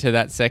give shit to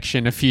that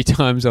section a few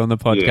times on the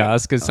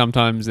podcast because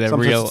sometimes they're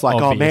real it's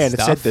like, oh man,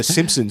 stuff. it said The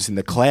Simpsons in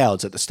the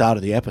clouds at the start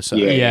of the episode.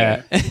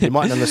 Yeah. You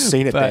might not have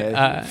seen it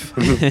there.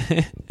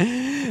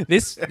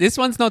 This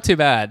one's not too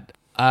bad.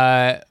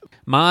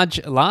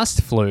 Marge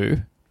last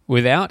flew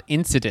without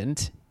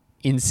incident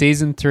in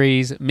season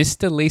 3's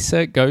Mr.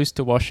 Lisa Goes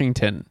to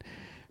Washington.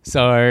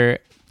 So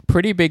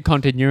pretty big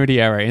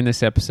continuity error in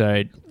this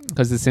episode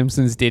because the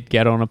Simpsons did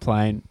get on a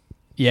plane,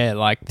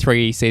 like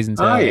 3 seasons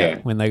earlier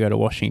when they go to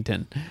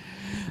Washington.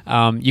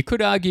 You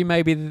could argue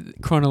maybe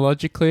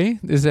chronologically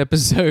this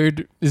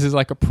is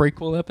like a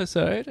prequel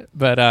episode,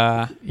 but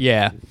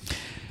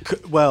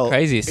Well,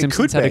 crazy.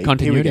 Simpsons have a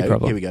continuity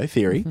problem. Here we go.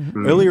 Theory.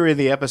 Earlier in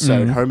the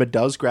episode, Homer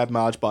does grab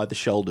Marge by the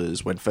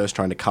shoulders when first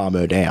trying to calm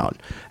her down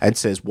and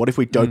says, what if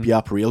we dope you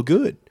up real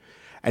good?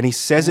 And he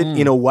says it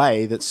in a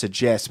way that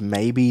suggests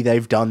maybe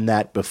they've done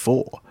that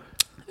before.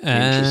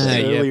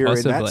 Earlier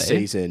in that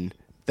season,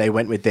 they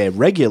went with their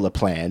regular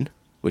plan,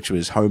 which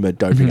was Homer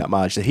doping up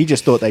Marge. That he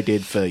just thought they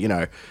did for,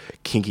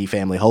 kinky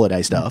family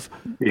holiday stuff.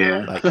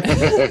 Yeah.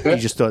 He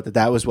just thought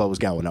that was what was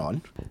going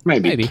on.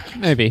 Maybe.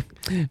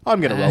 I'm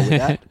going to roll with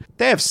that.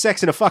 They have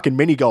sex in a fucking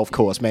mini golf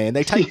course, man.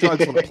 They take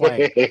drugs on a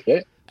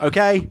plane.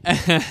 Okay?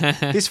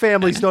 This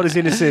family's not as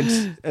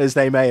innocent as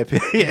they may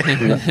appear.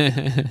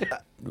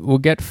 We'll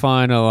get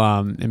final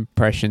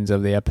impressions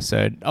of the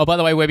episode. Oh, by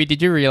the way, Webby,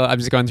 did you realize, I'm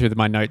just going through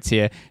my notes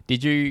here.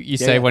 Did you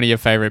say one of your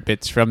favorite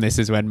bits from this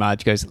is when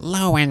Marge goes,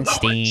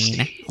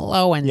 Lowenstein.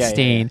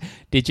 Yeah.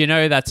 Did you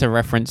know that's a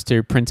reference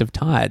to Prince of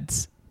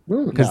Tides?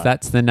 Because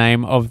that's the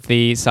name of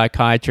the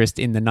psychiatrist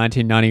in the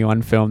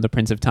 1991 film, The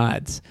Prince of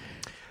Tides.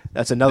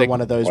 That's another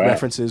one of those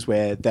references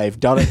where they've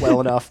done it well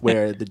enough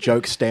where the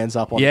joke stands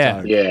up on its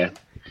own. Yeah.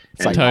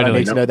 It's like, I don't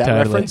need to know that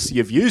reference.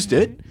 You've used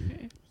it,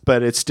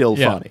 but it's still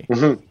funny.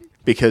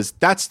 Because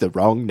that's the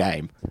wrong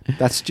name.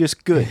 That's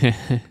just good.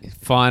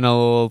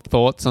 Final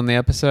thoughts on the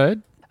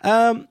episode?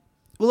 Well,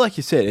 like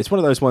you said, it's one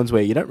of those ones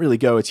where you don't really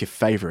go, it's your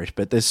favorite,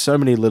 but there's so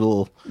many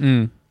little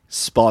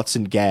spots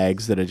and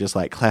gags that are just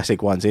like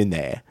classic ones in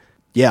there.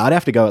 Yeah, I'd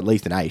have to go at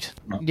least an 8.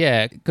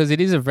 Yeah, because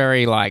it is a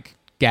very like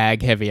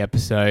gag-heavy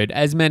episode,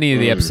 as many of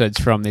the episodes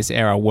from this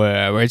era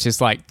were, where it's just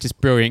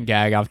brilliant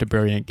gag after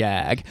brilliant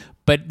gag.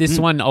 But this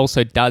one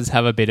also does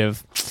have a bit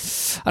of,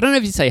 I don't know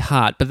if you say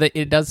heart, but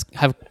it does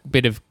have a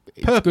bit of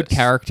it's a good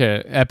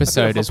character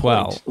episode as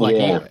well. Like,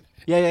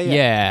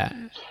 yeah.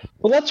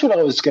 Well, that's what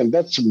I was going.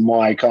 That's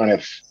my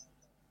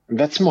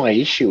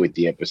issue with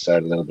the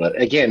episode a little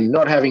bit. Again,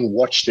 not having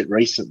watched it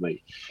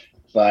recently,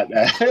 but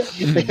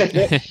you'll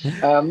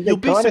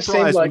be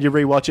surprised when you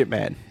rewatch it,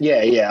 man.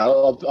 Yeah.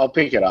 I'll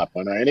pick it up.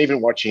 I know, and even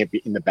watching it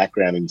in the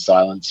background in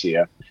silence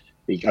here,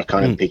 I'm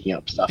kind of picking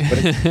up stuff.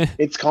 But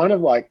it's kind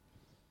of like,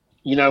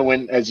 you know,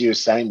 when, as you were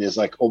saying, there's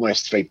like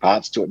almost 3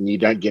 parts to it and you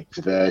don't get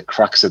to the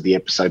crux of the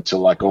episode till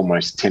like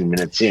almost 10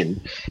 minutes in.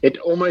 It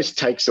almost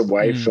takes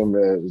away from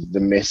the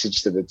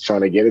message that it's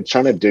trying to get. I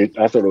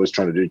thought it was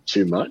trying to do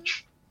too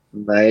much.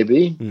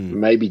 Maybe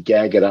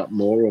gag it up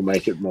more or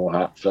make it more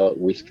heartfelt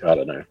I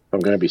don't know.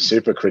 I'm going to be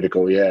super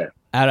critical, yeah.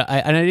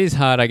 And it is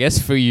hard, I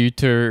guess, for you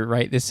to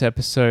rate this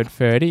episode,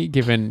 Ferdy,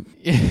 given...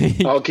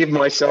 I'll give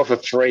myself a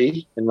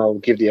 3 and I'll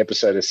give the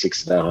episode a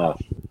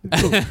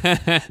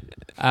 6.5.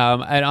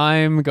 And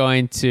I'm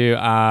going to,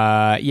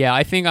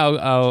 I think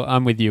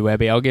I'm with you,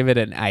 Webby. I'll give it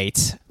an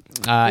 8.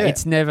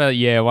 It's never,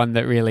 one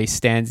that really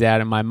stands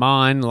out in my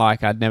mind.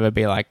 Like, I'd never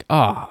be like,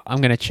 I'm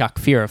going to chuck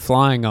Fear of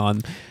Flying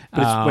on.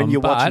 But it's when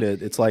you're watching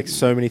it, it's like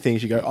so many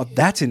things you go, oh,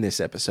 that's in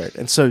this episode.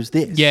 And so's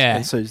this. Yeah.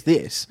 And so's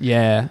this.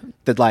 Yeah.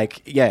 That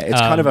like,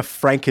 it's kind of a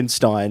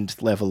Frankenstein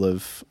level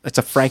of, it's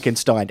a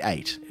Frankenstein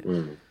 8.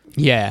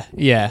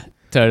 Yeah,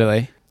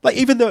 totally. Like,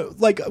 even though,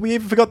 like, we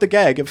even forgot the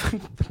gag of,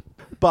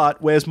 but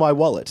where's my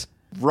wallet?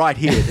 Right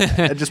here.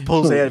 And just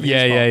pulls it out of his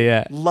pocket.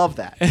 Yeah. Love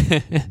that.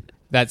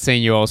 That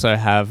scene you also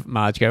have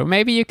Marge go,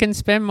 maybe you can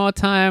spend more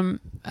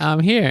time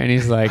here. And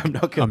he's like,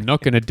 I'm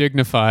not going to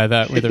dignify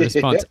that with a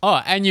response.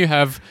 Oh, and you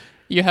have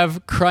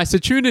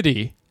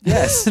Chrysotunity.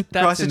 Yes.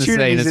 That's in the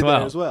scene as well.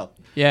 There as well.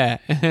 Yeah.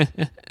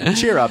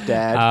 Cheer up,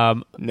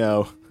 Dad.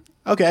 No.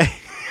 Okay.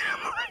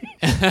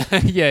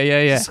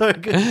 Yeah. So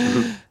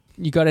good.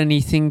 You got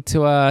anything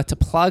to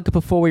plug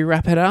before we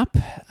wrap it up,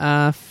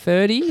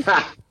 Ferdy?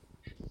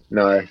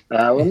 No.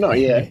 Well, not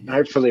yet.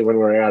 Hopefully when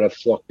we're out of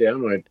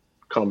lockdown, my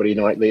comedy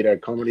night, Lido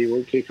Comedy,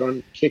 will kick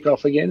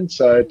off again.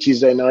 So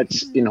Tuesday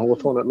nights in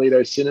Hawthorne at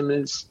Lido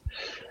Cinemas.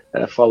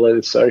 Follow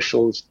the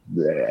socials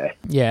there.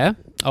 Yeah.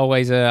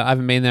 Always, I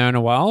haven't been there in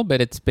a while, but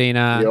it's been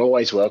you're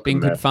always welcome. Been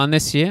good fun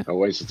this year.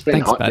 Always. It's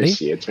been hot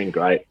this year. It's been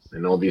great.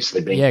 And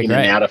obviously being in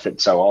and out of it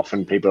so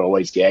often, people are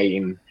always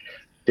gagging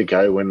to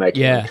go when they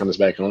can, comes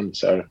back on.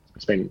 So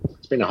it's been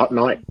a hot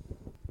night.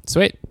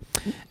 Sweet.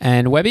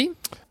 And Webby?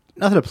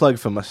 Nothing to plug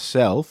for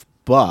myself,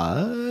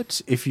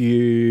 but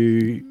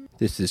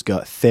this has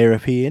got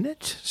therapy in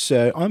it,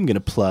 so I'm going to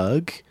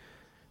plug...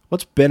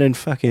 What's Ben and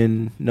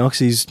fucking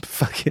Noxie's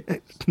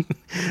fucking...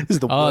 This is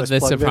the worst the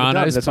plug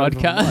Sopranos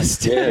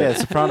podcast. Yeah,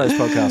 Sopranos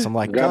podcast. I'm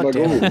like, God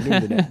damn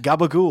it.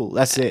 Gabagool.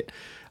 That's it.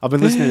 I've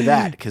been listening to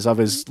that because I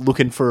was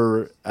looking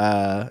for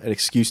an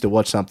excuse to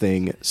watch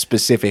something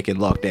specific in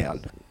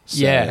lockdown.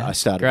 So I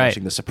started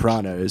watching The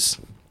Sopranos.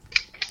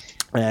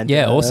 And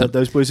awesome.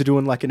 Those boys are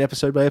doing like an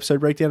episode by episode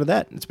breakdown of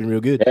that. It's been real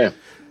good. Yeah,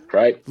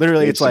 great.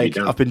 Literally, it's like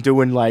I've been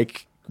doing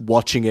like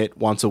watching it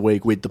once a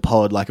week with the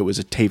pod like it was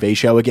a TV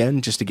show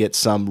again, just to get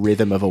some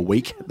rhythm of a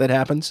week that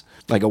happens,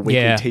 like a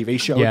weekly TV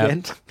show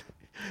again.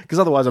 Because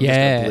otherwise I'm just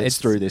going to blitz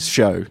through this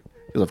show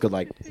because I've got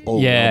like all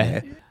on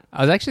there.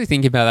 I was actually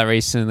thinking about that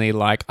recently.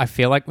 Like, I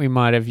feel like we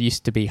might have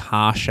used to be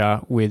harsher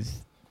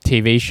with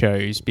TV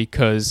shows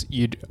because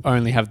you'd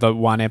only have the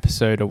one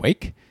episode a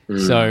week.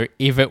 So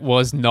if it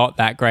was not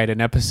that great an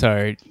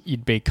episode,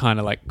 you'd be kind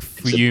of like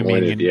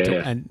fuming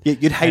and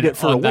you'd hate it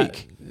for a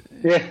week.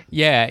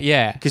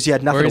 Yeah. Because you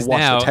had nothing to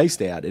wash the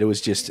taste out. It was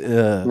just...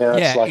 Now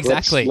it's like,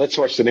 exactly. Let's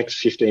watch the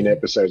next 15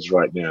 episodes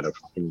right now to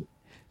fucking...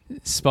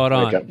 Spot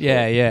on.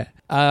 Yeah.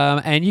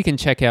 And you can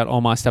check out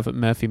all my stuff at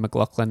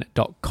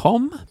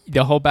murphymclaughlin.com.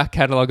 The whole back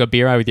catalogue of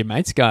Beer Eye with Your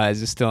Mates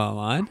guys is still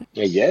online.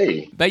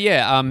 Yay. But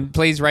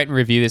please rate and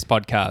review this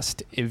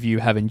podcast. If you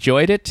have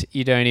enjoyed it,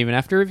 you don't even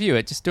have to review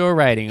it. Just do a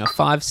rating of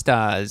 5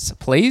 stars,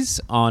 please,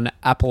 on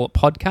Apple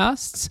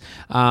Podcasts,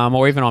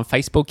 or even on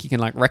Facebook. You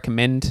can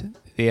recommend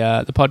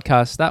the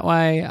podcast that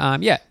way.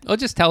 Or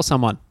just tell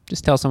someone.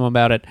 Just tell someone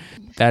about it.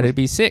 That'd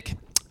be sick.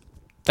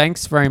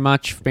 Thanks very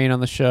much for being on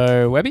the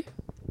show, Webby.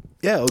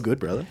 Yeah, all good,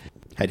 brother.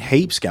 Had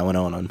heaps going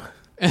on.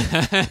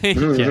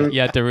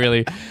 You had to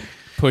really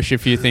push a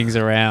few things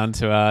around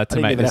to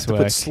make this work.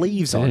 Put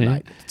sleeves on,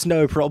 mate. It's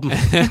no problem.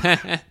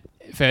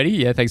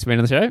 Ferdy, thanks for being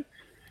on the show.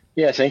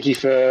 Yeah, thank you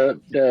for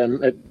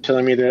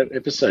telling me that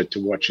episode to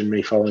watch and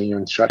me following your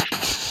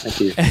instructions.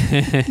 Thank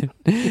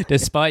you.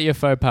 Despite your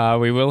faux pas,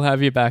 we will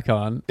have you back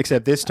on.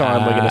 Except this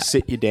time we're going to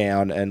sit you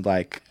down and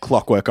like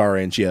Clockwork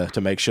Orange you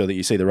to make sure that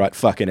you see the right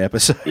fucking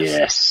episode.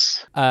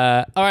 Yes.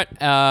 All right.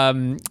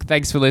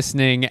 Thanks for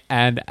listening.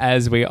 And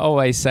as we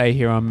always say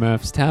here on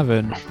Murph's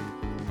Tavern,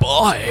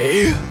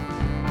 bye.